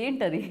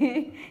ఏంటది?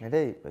 అంటే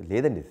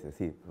లేదండి,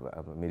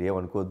 మీరు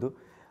ఏమనుకోవద్దు,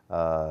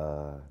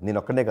 నేను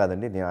ఒక్కనే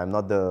కాదండి, నేను ఐఎమ్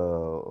నాట్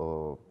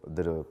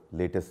ద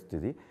లేటెస్ట్.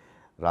 ఇది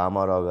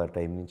రామారావు గారి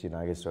టైం నుంచి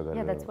నాగేశ్వరరావు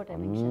గారు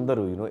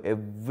అందరూ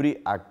every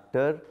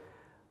actor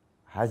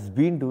has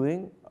been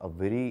doing a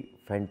very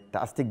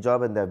fantastic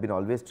job and they have been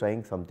always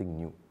trying something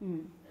new.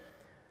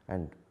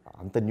 And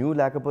అంత న్యూ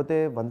లేకపోతే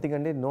వన్ థింగ్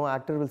అండి, no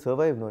actor will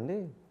survive. No అండి,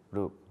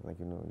 ఇప్పుడు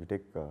లైక్ యూ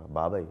టేక్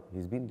బాబాయ్,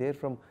 he's been there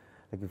from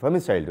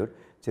his childhood.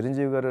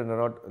 Chiranjeevi గారు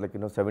not like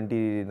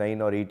 79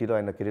 or 80లో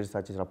ఆయన career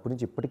start చేశారు, అప్పటి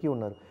నుంచి ఇప్పటికీ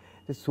ఉన్నారు.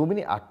 So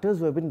many actors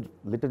who have been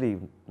literally,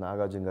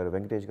 Nagarjuna గారు,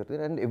 వెంకటేష్ గారు,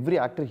 and every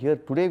actor here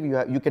today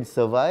you can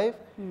survive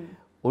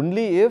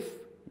only if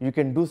you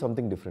can do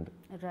something different.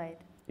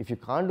 Right. If you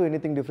can't do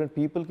anything different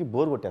పీపుల్కి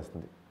bore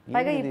కొట్టేస్తుంది.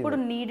 పైగా ఇప్పుడు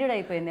నీడెడ్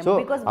అయిపోయింది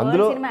because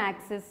cinema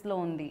యాక్సెస్లో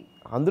ఉంది.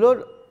 అందులో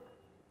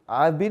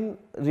I have been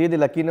really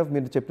lucky enough,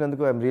 మీరు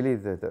చెప్పినందుకు I'm really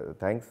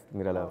thanks.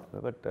 మీరు అలా,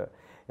 but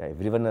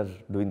everyone are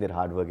doing their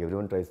hard work,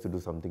 everyone tries to do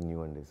something new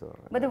అండి. So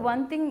but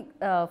one thing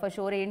for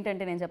sure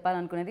ఏంటంటే నేను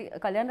చెప్పాలనుకునేది,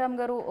 కళ్యాణ్ రామ్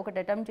గారు ఒకటి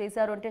అటెంప్ట్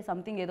చేశారు అంటే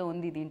సంథింగ్ ఏదో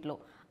ఉంది దీంట్లో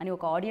అని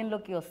ఒక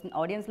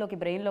ఆడియన్స్లోకి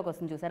బ్రెయిన్లోకి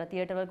వస్తుంది. చూసారా,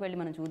 థియేటర్ వరకు వెళ్ళి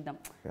మనం చూద్దాం.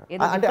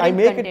 అంటే I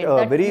make it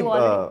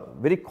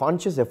very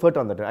conscious effort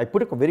on that. I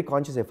put a very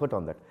conscious effort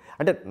on that.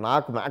 అంటే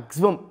నాకు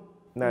maximum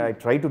I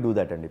try to do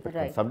that అండి.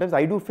 Sometimes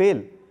I do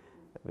fail,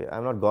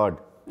 I'm not God.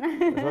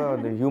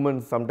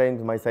 Humans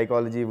sometimes my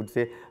psychology would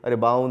say అరే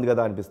బాగుంది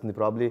కదా అనిపిస్తుంది,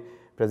 probably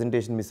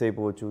presentation miss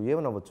అయిపోవచ్చు,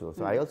 ఏమనవచ్చు.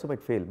 So I also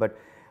might fail, but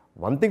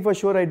one thing for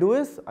sure I do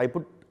is I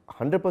put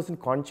 100%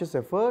 conscious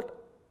effort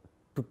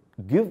to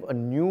give a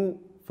new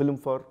film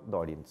for the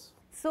audience.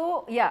 So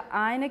yeah,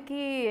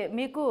 ఆయనకి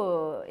మీకు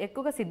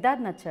ఎక్కువగా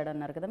సిద్ధార్థ్ నచ్చాడు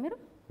అన్నారు కదా మీరు?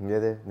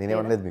 లేదే,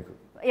 నేనేమనలేదు. మీకు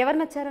ఎవరు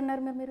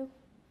నచ్చారన్నారు మీరు?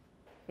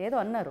 ఏదో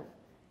అన్నారు,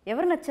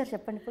 ఎవరు నచ్చారు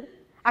చెప్పండి ఇప్పుడు.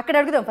 అక్కడ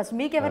అడుగుదాం ఫస్ట్,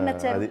 మీకు ఎవరు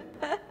నచ్చారు?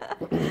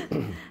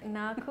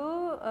 నాకు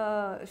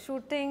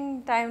షూటింగ్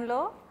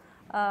టైంలో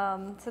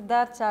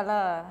సిద్ధార్థ్ చాలా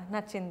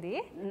నచ్చింది.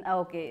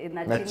 ఓకే,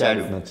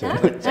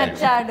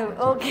 నచ్చాడు.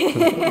 ఓకే,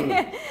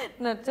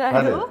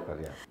 నచ్చాడు.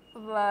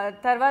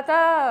 తర్వాత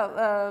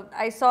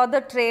I saw the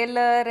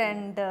trailer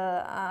and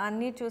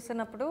అన్నీ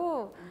చూసినప్పుడు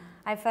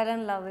I fell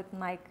in love with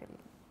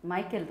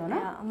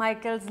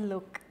Michaels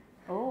look.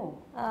 Oh,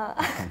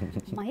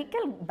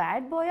 Michael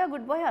bad బాయా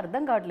good bye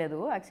అర్థం కావట్లేదు.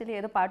 యాక్చువల్లీ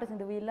ఏదో పాట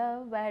వచ్చింది, వీళ్ళ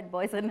బ్యాడ్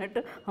బాయ్స్ అన్నట్టు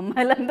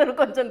అమ్మాయిలందరూ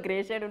కొంచెం గ్రే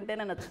షేడ్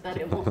ఉంటేనే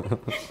నచ్చుతారేమో.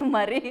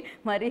 మరి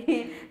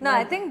No,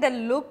 I think the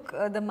look,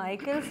 the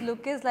Michael's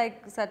look is like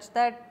such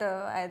that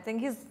I think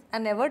I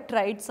never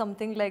tried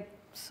something like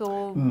so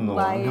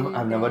wild.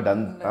 I've never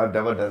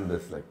done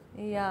this like.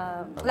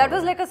 Yeah, that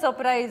was like a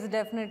surprise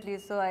definitely.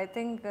 So I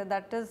think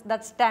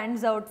that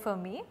stands out for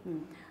me.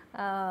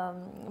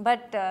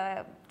 But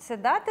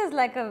Siddharth is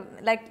like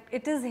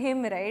it is him,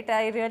 right?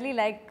 I really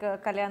like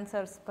Kalyan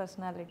sir's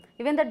personality.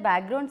 Even that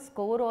background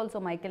score also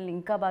Michael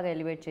ఇంకా బాగా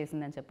elevate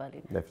చేసిందని చెప్పాలి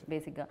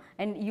బేసిక్గా.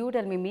 And you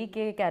tell me,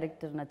 మీకే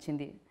character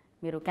నచ్చింది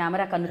మీరు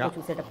camera కన్నుతో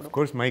చూసేటప్పుడు? Of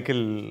course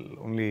Michael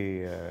only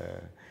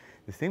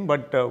this thing,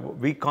 but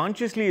we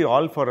consciously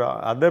all for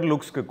other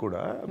looks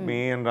kuda me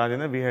and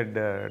Rajendra we had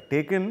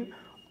taken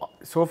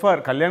so far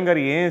Kalyan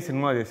గారు ఏ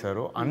సినిమా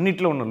చేశారో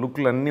అన్నిట్లో ఉన్న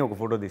లుక్లు అన్నీ ఒక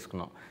ఫోటో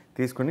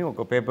తీసుకుని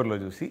ఒక పేపర్లో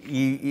చూసి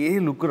ఏ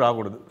లుక్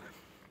రాకూడదు,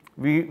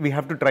 we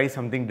have to try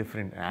something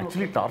different.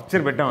 Actually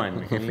torture పెట్టాం ఆయన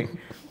వెళ్ళి.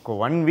 ఒక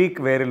 1 week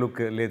వేరే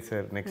లుక్ లేదు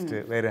సార్, నెక్స్ట్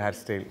వేరే హెయిర్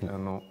స్టైల్,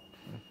 నో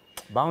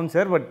బాగుంది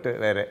సార్ బట్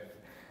వేరే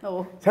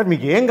సార్,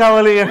 మీకు ఏం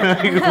కావాలి?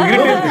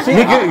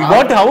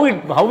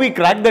 How we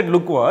crack that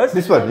look was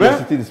this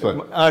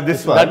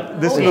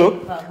look.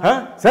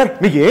 Sir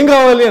మీకు ఏం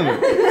కావాలి అని,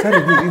 సార్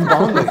ఇది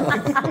బాగుంది.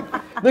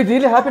 It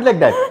really happen like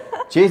that.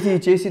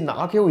 చేసి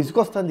నాకేమో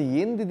ఇసుకొస్తుంది,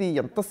 ఏంది ఇది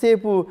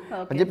ఎంతసేపు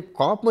అని చెప్పి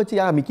కోపం వచ్చి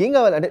మీకేం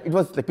కావాలి అంటే it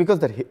was like because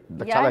that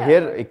చాలా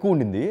హెయిర్ ఎక్కువ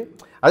ఉండింది,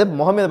 అదే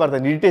మొహం మీద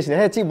పడుతుంది, ఇరిటేషన్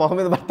వచ్చి మొహం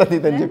మీద పడుతుంది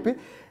ఇది అని చెప్పి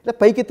ఇలా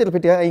పైకి ఎత్తి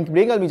పెట్టి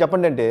ఇంకేం కావాలి మీకు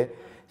చెప్పండి అంటే,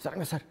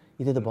 సార్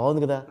ఇదేదో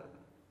బాగుంది కదా.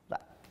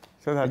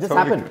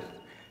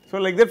 So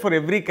like that for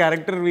every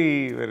character we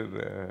were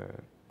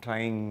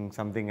trying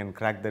something and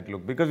crack that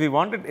look because we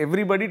wanted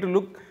everybody to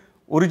look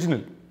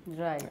original.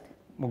 Right.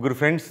 ముగ్గురు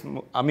ఫ్రెండ్స్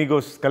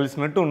అమిగోస్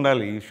కలిసినట్టు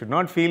ఉండాలి. You should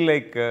not feel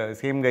like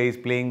same guy is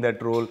playing that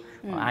role,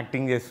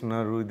 acting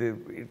చేస్తున్నారు. ఇది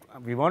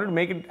we wanted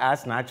make it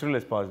as natural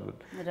as possible.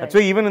 That's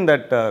why even in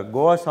that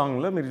Goa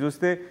సాంగ్లో మీరు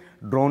చూస్తే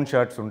drone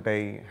shots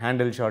ఉంటాయి,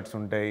 handle shots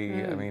ఉంటాయి.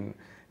 I mean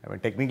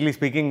technically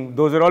speaking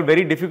those are all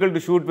very difficult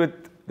to shoot with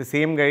the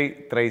same guy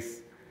thrice.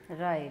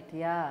 Right,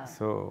 yeah.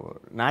 So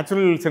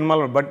natural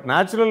సినిమాలో, but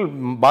natural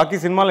బాకీ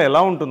సినిమాలో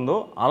ఎలా ఉంటుందో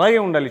అలాగే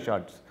ఉండాలి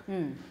షార్ట్స్.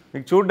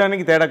 మీకు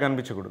చూడడానికి తేడా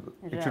కనిపించకూడదు.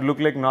 It should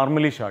look like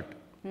normally shot.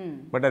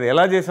 But అది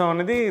ఎలా చేసాం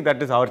అనేది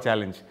that is our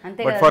challenge.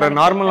 But for a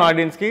normal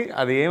ఆడియన్స్కి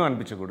అది ఏం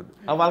అనిపించకూడదు.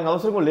 వాళ్ళకి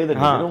అవసరం కూడా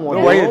లేదండి.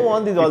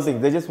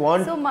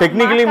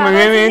 టెక్నికలీ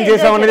మేము ఏం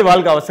చేసాం అనేది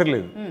వాళ్ళకి అవసరం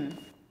లేదు.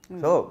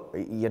 సో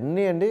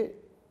ఇవన్నీ అండి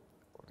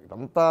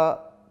ఇదంతా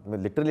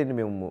లిటరలీ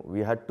మేము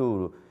we had to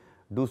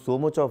do so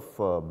much of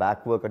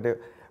back work. అంటే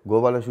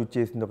గోవాలో షూట్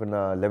చేసింది ఒక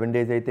 11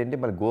 days అయితే అండి,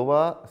 మళ్ళీ గోవా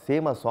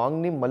సేమ్ ఆ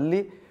సాంగ్ని మళ్ళీ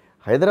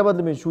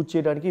హైదరాబాద్లో మేము షూట్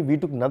చేయడానికి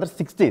వీటికి another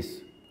 6 days.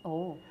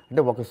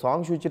 అంటే ఒక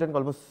సాంగ్ షూట్ చేయడానికి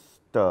almost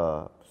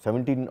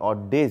 17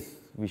 odd days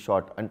we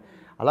shot. And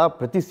అలా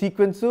ప్రతి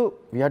sequence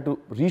we had to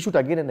reshoot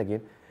again and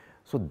again.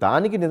 So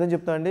దానికి నిజం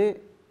చెప్తా అండి,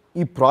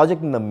 ఈ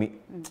ప్రాజెక్ట్ని నమ్మి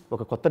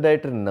ఒక కొత్త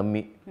డైరెక్టర్ని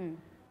నమ్మి,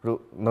 ఇప్పుడు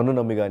నన్ను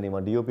నమ్మి కానీ మా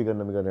డిఓపి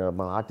గారిని నమ్మి కానీ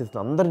మా ఆర్టిస్ట్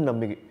అందరిని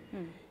నమ్మి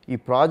ఈ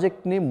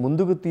ప్రాజెక్ట్ని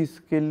ముందుకు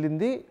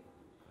తీసుకెళ్ళింది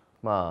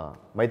మా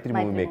మైత్రి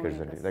మూవీ మేకర్స్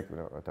అండి. Like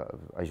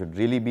I should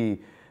really be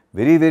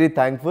very very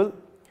thankful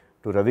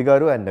to Ravi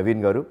గారు అండ్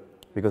నవీన్ గారు.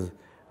 బికాజ్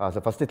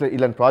అసలు ఫస్ట్ ఇట్లా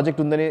ఇలాంటి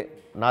ప్రాజెక్ట్ ఉందని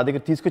నా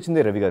దగ్గర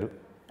తీసుకొచ్చిందే రవి గారు.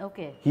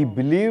 He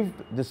believed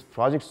this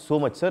project so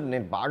much. Sir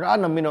నేను బాగా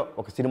నమ్మిన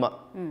ఒక సినిమా,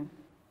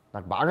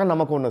 నాకు బాగా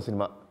నమ్మకం ఉన్న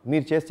సినిమా,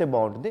 మీరు చేస్తే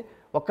బాగుంటుంది,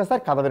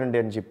 ఒక్కసారి కథ వినండి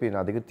అని చెప్పి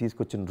నా దగ్గర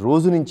తీసుకొచ్చిన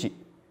రోజు నుంచి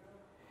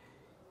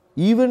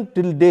ఈవెన్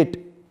టిల్ డేట్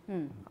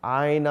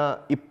ఆయన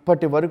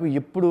ఇప్పటి వరకు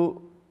ఎప్పుడు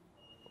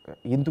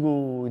ఎందుకు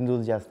ఇన్ని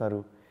రోజులు చేస్తున్నారు,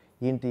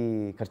 ఏంటి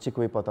ఖర్చు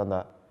ఎక్కువైపోతుందా,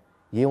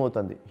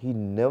 ఏమవుతుంది, he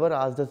never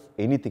asked us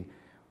anything.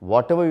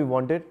 What ever we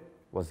wanted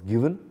was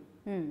given.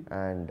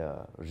 And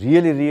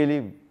really really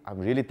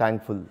I'm really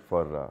thankful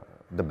for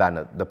the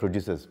banner, the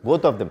producers,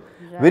 both of them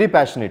very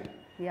passionate.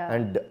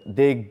 And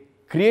they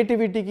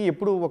క్రియేటివిటీకి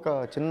ఎప్పుడు ఒక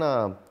చిన్న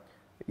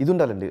ఇది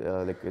ఉండాలండి,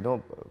 లైక్ యూనో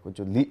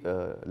కొంచెం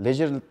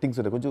ledger things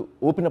ఉంటాయి, కొంచెం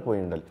open up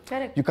అయి ఉండాలి.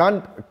 యూ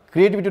కాంట్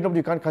క్రియేటివిటీ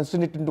ఉన్నప్పుడు you can't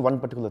concentrate in to one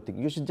particular thing.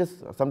 You should just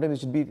sometimes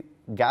you should be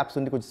gaps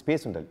ఉండి కొంచెం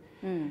స్పేస్ ఉండాలి.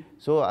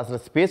 సో అసలు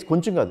స్పేస్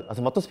కొంచెం కాదు,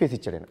 అసలు మొత్తం స్పేస్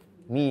ఇచ్చాడు ఆయన.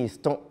 మీ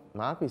ఇష్టం,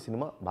 నాకు ఈ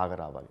సినిమా బాగా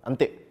రావాలి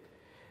అంతే.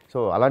 సో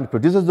అలాంటి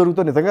ప్రొడ్యూసర్స్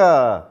దొరుకుతూ నిజంగా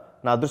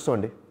నా అదృష్టం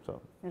అండి. So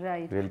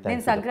right.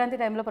 నేను సంక్రాంతి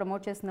టైంలో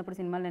ప్రమోట్ చేస్తున్నప్పుడు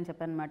సినిమాలు నేను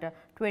చెప్పాను అనమాట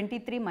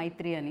 23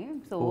 మైత్రి అని.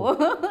 సో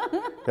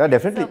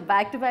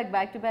బ్యాక్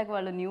టు బ్యాక్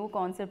వాళ్ళు new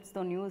కాన్సెప్ట్స్తో,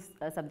 new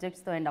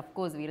సబ్జెక్ట్స్తో, and of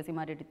course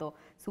వీరసింహారెడ్డితో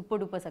super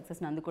duper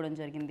సక్సెస్ని అందుకోవడం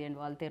జరిగింది. అండ్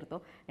వాల్తేరుతో,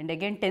 అండ్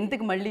అగైన్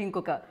 10th మళ్ళీ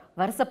ఇంకొక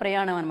వరుస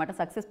ప్రయాణం అనమాట,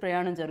 సక్సెస్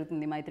ప్రయాణం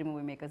జరుగుతుంది మైత్రి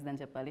మూవీ మేకర్స్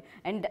అని చెప్పాలి.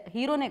 అండ్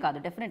హీరోనే కాదు,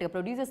 డెఫినెట్గా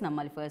ప్రొడ్యూసర్స్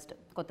నమ్మాలి ఫస్ట్.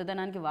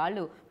 కొత్తదనానికి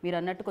వాళ్ళు మీరు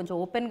అన్నట్టు కొంచెం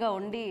ఓపెన్గా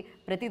ఉండి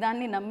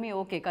ప్రతిదాన్ని నమ్మి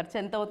ఓకే ఖర్చు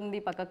ఎంత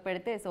అవుతుంది పక్కకు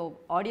పెడితే, సో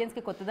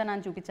ఆడియన్స్కి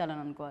కొత్తదనాన్ని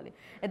చూపించాలని అనుకోవాలి.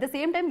 At the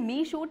same time me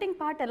shooting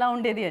part ఎలా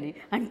ఉండేది అని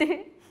అంటే,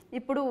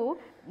 ఇప్పుడు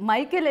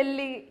మైకేల్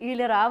వెళ్ళి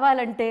వీళ్ళు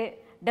రావాలంటే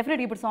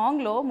డెఫినెట్గా ఇప్పుడు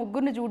సాంగ్లో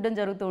ముగ్గురిని చూడడం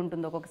జరుగుతూ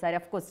ఉంటుంది ఒక్కొక్కసారి.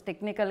 అఫ్ కోర్స్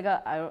టెక్నికల్గా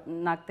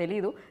నాకు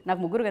తెలియదు, నాకు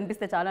ముగ్గురు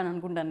కనిపిస్తే చాలా అని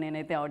అనుకుంటాను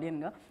నేనైతే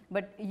ఆడియన్గా.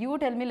 But you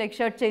tell me like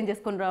shirt change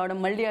చేసుకొని రావడం,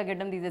 మళ్ళీ ఆ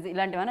గడ్డం తీసేసి,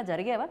 ఇలాంటివైనా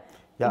జరిగేవా?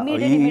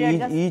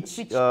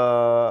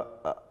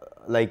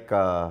 Like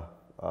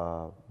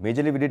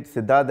majorly we did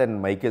Siddharth and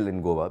Michael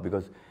in Goa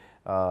because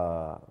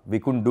we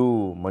couldn't do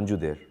Manju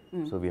there.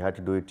 So we had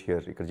to do it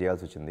here. ఇక్కడ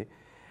చేయాల్సి వచ్చింది.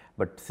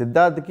 బట్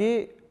సిద్ధార్థ్కి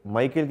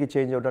మైకేల్కి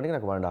చేంజ్ అవ్వడానికి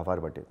నాకు 1.5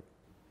 hours పట్టేది.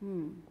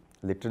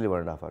 Literally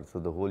 1.5 hours. So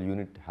the whole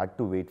unit had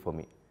to wait for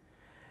me.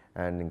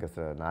 And ఇంకా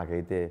sir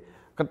నాకైతే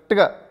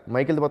కరెక్ట్గా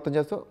మైకేల్ది మొత్తం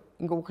చేస్తూ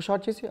ఇంకొక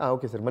షార్ట్ చేసి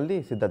ఓకే సార్ మళ్ళీ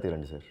సిద్ధార్థ్కి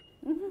రండి సార్.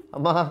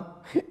 అమ్మా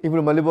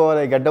ఇప్పుడు మళ్ళీ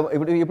పోవాలి గడ్డ.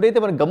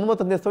 ఎప్పుడైతే మనం గమ్ము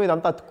మొత్తం చేస్తామో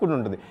ఇదంతా అతుక్కుని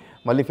ఉంటుంది,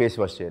 మళ్ళీ ఫేస్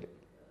వాష్ చేయాలి.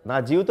 నా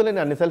జీవితంలో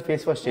నేను అన్నిసార్లు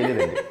ఫేస్ వాష్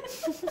చేయలేదండి.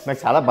 నాకు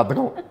చాలా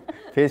బద్ధకం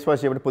ఫేస్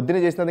వాష్ చేయబట్టి. పొద్దున్నే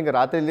చేసినది ఇంకా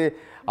రాత్రి వెళ్ళి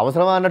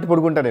అవసరమా అన్నట్టు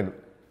పడుకుంటా నేను.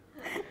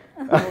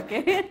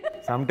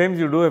 Sometimes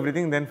you do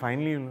everything, then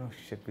finally you know,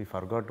 shit, we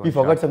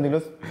forgot something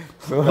else.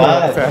 So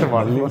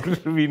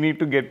we need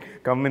to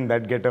come in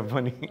that get up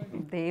money.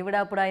 దేవుడా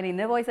అప్పుడు ఆయన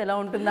ఇన్నర్ వాయిస్ ఎలా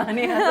ఉంటుందా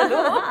అని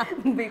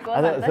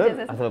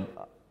అసలు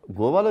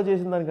గోవాలో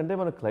చేసిన దానికంటే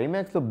మన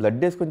క్లైమాక్స్లో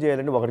బ్లడ్ వేసుకొని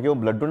చేయాలంటే ఒకరికేమో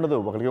బ్లడ్ ఉండదు,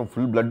 ఒకరికేమో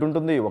ఫుల్ బ్లడ్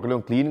ఉంటుంది,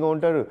 ఒకరికేమో క్లీన్గా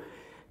ఉంటారు.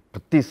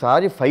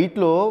 ప్రతిసారి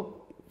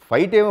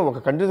ఫైట్ ఏమో ఒక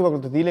కంట్రీస్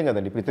ఒకరితో తీయలేం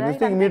కదండి. ఇప్పుడు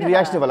తెలిస్తే మీరు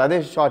రియాక్షన్ ఇవ్వాలి, అదే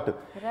షార్ట్.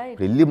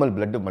 వెళ్ళి మళ్ళీ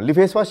బ్లడ్ మళ్ళీ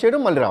ఫేస్ వాష్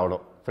చేయడం, మళ్ళీ రావడం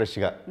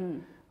ఫ్రెష్గా.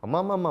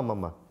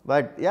 అమ్మమ్మ.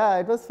 But yeah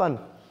it was fun.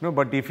 No,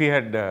 but if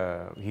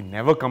he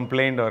never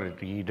complained, or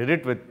he did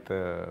it with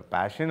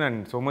passion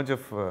and so much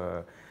of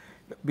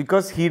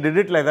because he did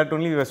it like that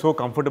only, we were so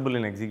comfortable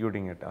in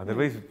executing it.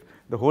 Otherwise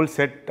the whole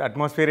set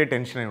atmosphere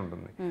tension ayi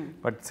untundi.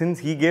 But since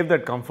he gave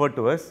that comfort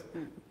to us,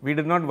 we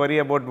did not worry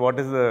about what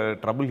is the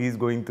trouble he is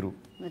going through.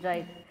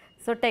 Right.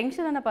 So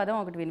tension అన్న పదం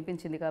ఒకటి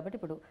వినిపించింది కాబట్టి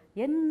ఇప్పుడు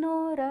ఎన్నో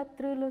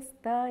రాత్రులు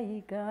వస్తాయి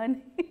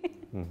కానీ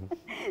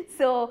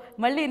సో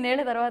మళ్ళీ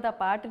ఇన్నేళ్ల తర్వాత ఆ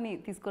పాటని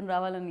తీసుకొని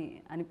రావాలని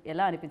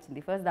ఎలా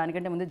అనిపించింది? ఫస్ట్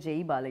దానికంటే ముందు జై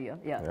బాలయ్య,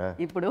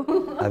 ఇప్పుడు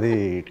అది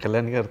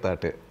కళ్యాణ్ గారి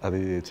థాట్,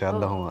 అది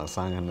చేద్దాం ఆ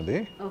సాంగ్ అన్నది.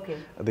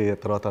 అది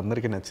తర్వాత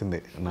అందరికీ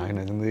నచ్చింది, నాకు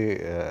నచ్చింది,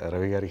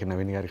 రవి గారికి,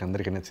 నవీన్ గారికి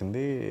అందరికీ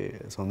నచ్చింది.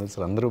 సౌందర్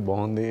సార్ అందరూ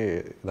బాగుంది,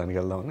 దానికి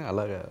వెళ్దామని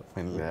అలాగా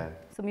ఫైనల్.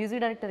 సో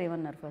మ్యూజిక్ డైరెక్టర్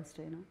ఏమన్నారు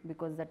ఫస్ట్?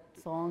 బికాస్ దట్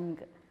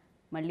సాంగ్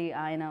మళ్ళీ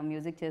ఆయన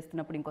మ్యూజిక్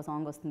చేస్తున్నప్పుడు ఇంకో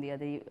సాంగ్ వస్తుంది,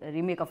 అది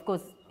రీమేక్. అఫ్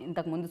కోర్స్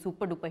ఇంతకు ముందు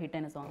సూపర్ డూపర్ హిట్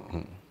అయిన సాంగ్.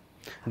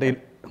 అంటే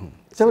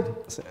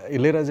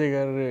ఇళయరాజా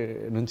గారి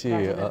నుంచి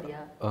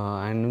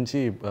ఆయన నుంచి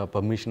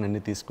పర్మిషన్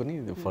అన్ని తీసుకొని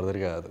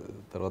ఫర్దర్గా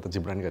తర్వాత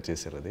జిబ్రాన్ గారు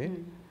చేశారు అది.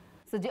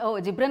 సో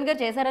జిబ్రాన్ గారు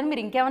చేశారని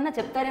మీరు ఇంకేమన్నా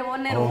చెప్తారేమో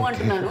అని నేను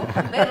అంటున్నాను.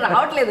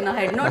 రావట్లేదు నా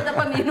హెడ్ నోట్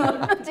తప్ప మీ నోట్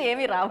నుంచి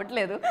ఏమీ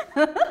రావట్లేదు.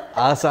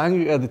 ఆ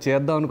సాంగ్ అది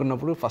చేద్దాం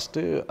అనుకున్నప్పుడు ఫస్ట్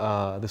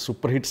అది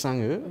సూపర్ హిట్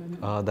సాంగ్,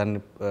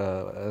 దాన్ని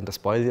అంటే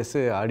స్పాయిల్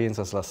చేస్తే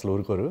ఆడియన్స్ అసలు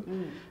ఊరుకోరు.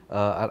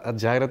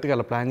 జాగ్రత్తగా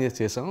అలా ప్లాన్ చేసి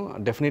చేసాం.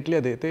 డెఫినెట్లీ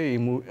అదైతే ఈ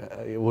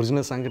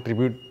ఒరిజినల్ సాంగ్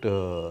ట్రిబ్యూట్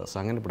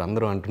సాంగ్ అని ఇప్పుడు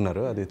అందరూ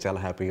అంటున్నారు. అది చాలా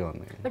హ్యాపీగా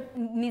ఉంది. బట్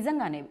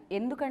నిజంగానే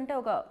ఎందుకంటే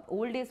ఒక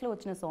ఓల్డ్ డేస్లో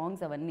వచ్చిన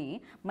సాంగ్స్ అవన్నీ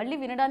మళ్ళీ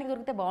వినడానికి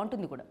దొరికితే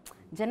బాగుంటుంది కూడా.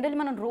 జనరల్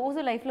మనం రోజు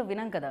లైఫ్లో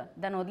వినాం కదా,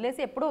 దాన్ని వదిలేసి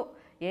ఎప్పుడో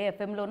ఏ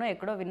ఎఫ్ఎంలోనో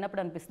ఎక్కడో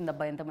విన్నప్పుడు అనిపిస్తుంది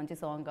అబ్బా ఎంత మంచి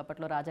సాంగ్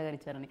అప్పట్లో రాజా గారు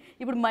ఇచ్చారని.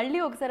 ఇప్పుడు మళ్ళీ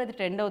ఒకసారి అది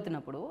ట్రెండ్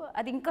అవుతున్నప్పుడు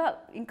అది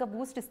ఇంకా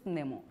బూస్ట్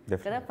ఇస్తుందేమో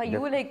కదా. ఫర్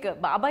యూ లైక్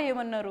బాబాయ్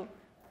ఏమన్నారు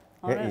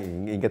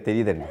ఇంకా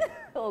తెలియదండి.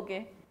 ఓకే,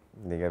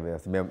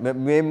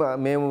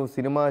 మేము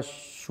సినిమా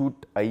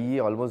షూట్ అయ్యి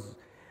ఆల్మోస్ట్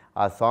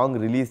ఆ సాంగ్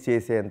రిలీజ్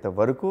చేసేంత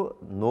వరకు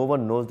no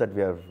one knows that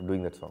we are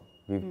doing that song.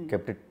 We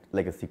kept it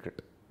like a secret.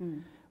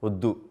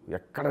 వద్దు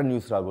ఎక్కడ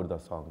న్యూస్ రాకూడదు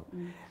ఆ సాంగ్.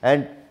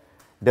 అండ్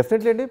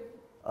డెఫినెట్లీ అండి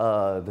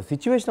the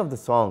situation of the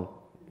song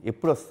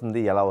ఎప్పుడు వస్తుంది,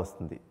 ఎలా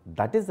వస్తుంది,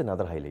 that is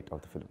another highlight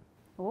of the film.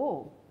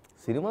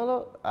 సినిమాలో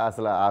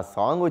అసలు ఆ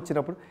సాంగ్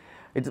వచ్చినప్పుడు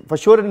it's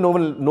for sure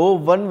no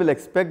one will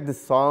expect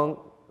this song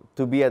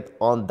to be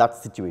on that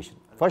situation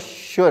for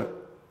sure.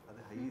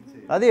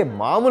 అదే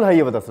మామూలు హై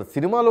అవ్వదు అసలు.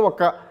 సినిమాలో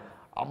ఒక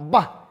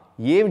అబ్బా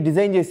ఏం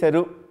డిజైన్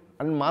చేశారు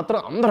అని మాత్రం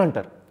అందరూ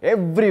అంటారు.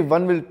 Every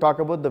one will talk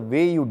about the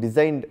way you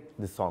designed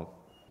this song.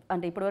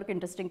 అంటే ఇప్పటివరకు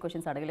ఇంట్రెస్టింగ్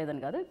క్వశ్చన్స్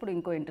అడగలేదని కాదు, ఇప్పుడు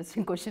ఇంకో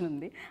ఇంట్రెస్టింగ్ క్వశ్చన్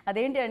ఉంది.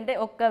 అదేంటి అంటే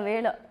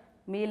ఒక్కవేళ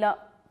మీలా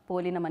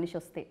పోలిన మనిషి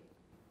వస్తే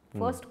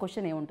ఫస్ట్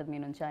క్వశ్చన్ ఏముంటుంది మీ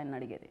నుంచి ఆయన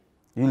అడిగేది?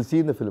 You will see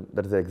in the film,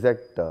 that is the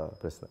exact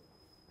ప్రశ్న.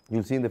 You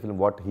will see in the film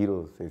what hero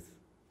says.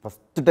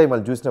 First time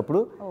వాళ్ళు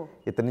చూసినప్పుడు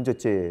ఇతని నుంచి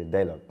వచ్చే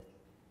డైలాగ్.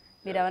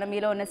 మీరు ఎవరైనా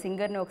మీలో ఉన్న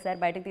సింగర్ని ఒకసారి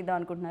బయటకు తీద్దాం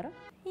అనుకుంటున్నారా?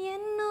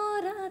 ఎన్నో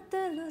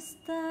రాతలు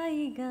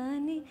వస్తాయి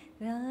గాని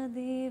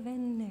రాదే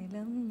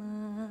వెన్నెలమ్మ,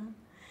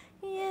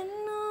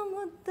 ఎన్నో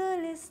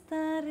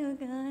ముద్దులిస్తారు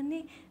గాని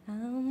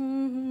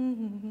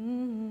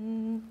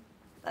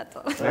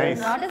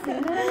నాట్ ఎ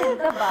సింగర్ అని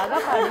ఎంత బాగా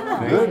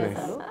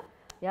పాడినారు.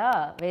 Yeah,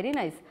 very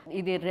nice.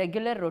 ఇది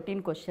రెగ్యులర్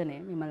రొటీన్ క్వశ్చనే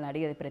మిమ్మల్ని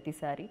అడిగేది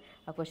ప్రతిసారి.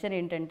 ఆ క్వశ్చన్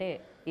ఏంటంటే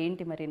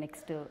ఏంటి మరి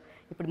నెక్స్ట్?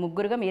 ఇప్పుడు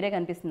ముగ్గురుగా మీరే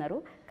కనిపిస్తున్నారు,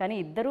 కానీ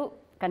ఇద్దరు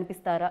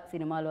కనిపిస్తారా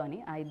సినిమాలో అని.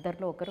 ఆ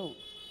ఇద్దరిలో ఒకరు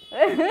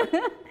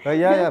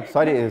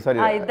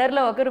ఆ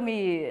ఇద్దరిలో ఒకరు మీ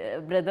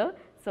బ్రదర్.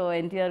 సో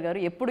ఎన్టీఆర్ గారు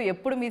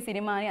ఎప్పుడు మీ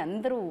సినిమా అని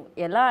అందరూ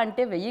ఎలా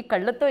అంటే 1000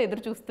 కళ్ళతో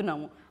ఎదురు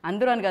చూస్తున్నాము.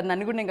 అందరూ అని కాదు,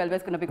 నన్ను కూడా నేను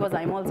కలిపేసుకున్నా, బికాజ్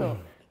ఐఎమ్ ఆల్సో,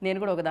 నేను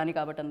కూడా ఒకదాని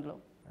కాబట్టి అందులో.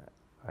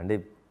 అంటే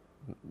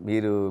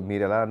మీరు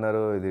ఎలా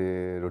అన్నారో ఇది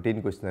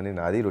రొటీన్ క్వశ్చన్ అని,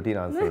 నాది రొటీన్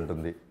ఆన్సర్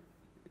ఉంటుంది.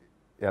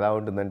 ఎలా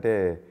ఉంటుందంటే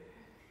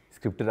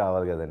స్క్రిప్ట్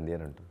రావాలి కదండి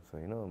అని ఉంటుంది. సో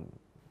యూనో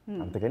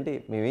అంతకంటే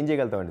మేము ఏం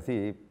చేయగలుగుతామండి. C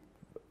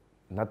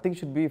nothing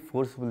should be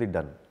forcefully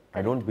done.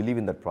 I don't believe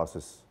in that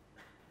process.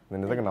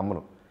 నేను నిజంగా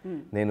నమ్మను.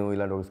 నేను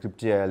ఇలాంటి ఒక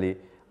స్క్రిప్ట్ చేయాలి,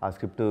 ఆ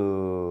స్క్రిప్ట్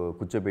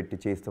కూర్చోబెట్టి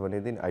చేస్తాం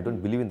అనేది I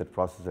don't believe in that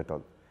process at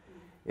all.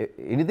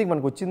 Anything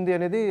మనకు వచ్చింది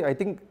అనేది I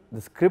think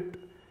the script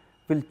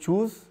will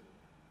choose.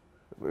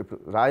 ఇప్పుడు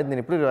నేను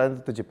ఎప్పుడు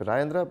రాజేంద్రతో చెప్పాను,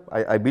 Rajendra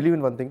I believe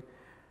in one thing.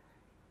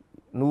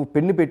 నువ్వు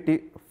పెన్ను పెట్టి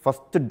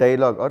first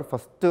dialogue or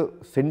first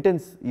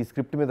sentence ఈ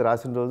స్క్రిప్ట్ మీద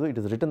రాసిన రోజు it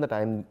is return that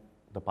I'm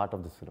the part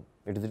of this film.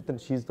 It is return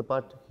she is the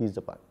part, he is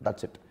the part,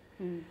 that's it.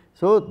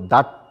 So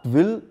that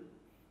will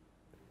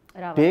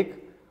take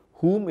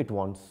whom it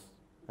wants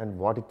and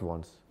what it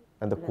wants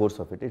and the course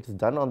of it. It is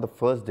done on the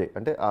first day.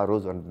 అంటే ఆ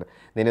రోజు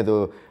నేనేదో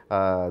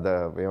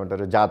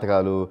ఏమంటారు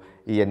జాతకాలు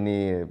ఇవన్నీ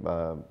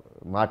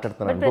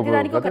మాట్లాడుతున్నాను.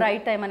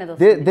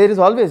 There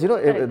is always, you know,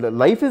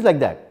 life is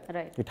like that.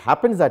 It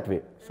happens that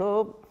way. So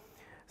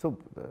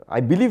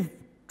I believe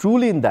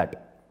truly in that.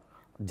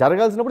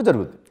 జరగాల్సినప్పుడు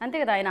జరుగుతుంది అంతే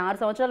కదా. ఆయన 6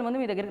 సంవత్సరాల ముందు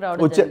మీ దగ్గరికి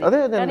రావడం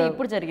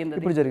జరిగింది,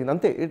 ఇప్పుడు జరిగింది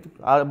అంతే.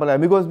 మళ్ళీ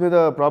అమిగోస్ మీద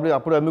ప్రాబ్లం,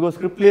 అప్పుడు అమిగోస్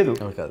స్క్రిప్ట్ లేదు.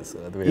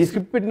 ఈ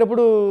స్క్రిప్ట్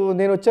పెట్టినప్పుడు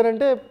నేను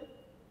వచ్చానంటే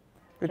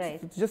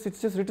ఇట్స్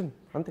జస్ట్ రిటన్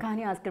అంతే.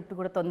 కానీ ఆ స్క్రిప్ట్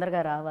కూడా తొందరగా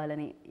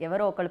రావాలని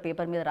ఎవరో ఒకళ్ళు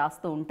పేపర్ మీద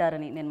రాస్తూ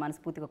ఉంటారని నేను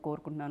మనస్ఫూర్తిగా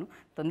కోరుకుంటున్నాను,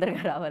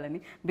 తొందరగా రావాలని.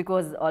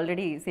 బికాజ్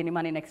ఆల్రెడీ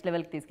సినిమాని నెక్స్ట్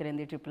లెవెల్కి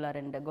తీసుకెళ్ళింది RRR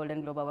and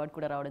golden globe award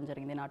కూడా రావడం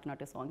జరిగింది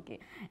నాటు సాంగ్కి.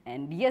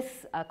 అండ్ ఎస్,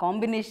 ఆ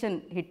కాంబినేషన్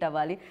హిట్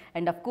అవ్వాలి.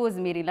 అండ్ అఫ్ కోర్స్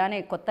మీరు ఇలానే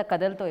కొత్త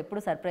కథలతో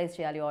ఎప్పుడు సర్ప్రైజ్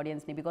చేయాలి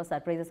ఆడియన్స్ని, బికాజ్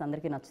సర్ప్రైజెస్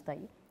అందరికీ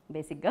నచ్చుతాయి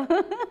బేసిక్గా.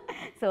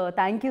 So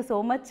thank you so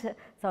much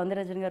Soundar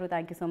Rajan గారు,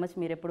 థ్యాంక్ యూ సో మచ్.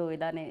 మీరు ఎప్పుడు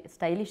ఇలానే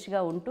స్టైలిష్గా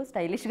ఉంటూ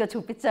స్టైలిష్గా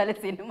చూపించాలి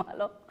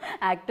సినిమాలో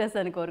యాక్టర్స్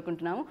అని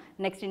కోరుకుంటున్నాము.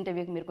 నెక్స్ట్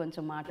ఇంటర్వ్యూకి మీరు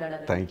కొంచెం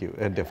మాట్లాడాలి. Thank you,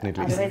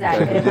 definitely.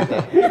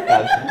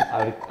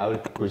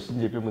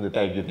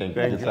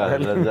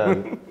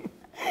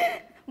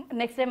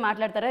 Next time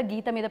మాట్లాడతారా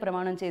గీత మీద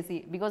ప్రమాణం చేసి?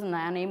 బికాజ్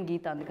నా నేమ్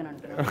గీత, అందుకని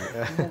అంటున్నాను.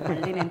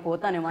 మళ్ళీ నేను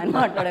పోతానేమో ఆయన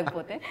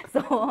మాట్లాడకపోతే.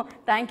 So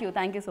thank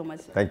you so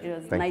much. It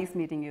was nice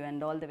meeting you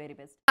and all the very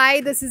best. Hi,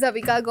 this is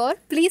Avika Gaur.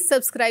 Please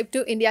subscribe to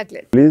India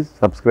Glitz. Please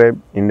subscribe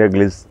India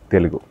Glitz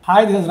Telugu.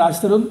 Hi, this is Raj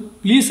Tarun.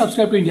 Please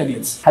subscribe to India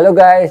Glitz. Hello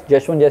guys,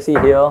 Jashwant Jesse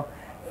here.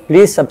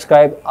 Please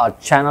subscribe our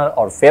channel,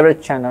 our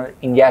favorite channel,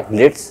 India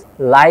Glitz.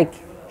 Like,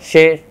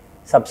 share,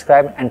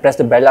 subscribe and press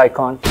the bell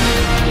icon.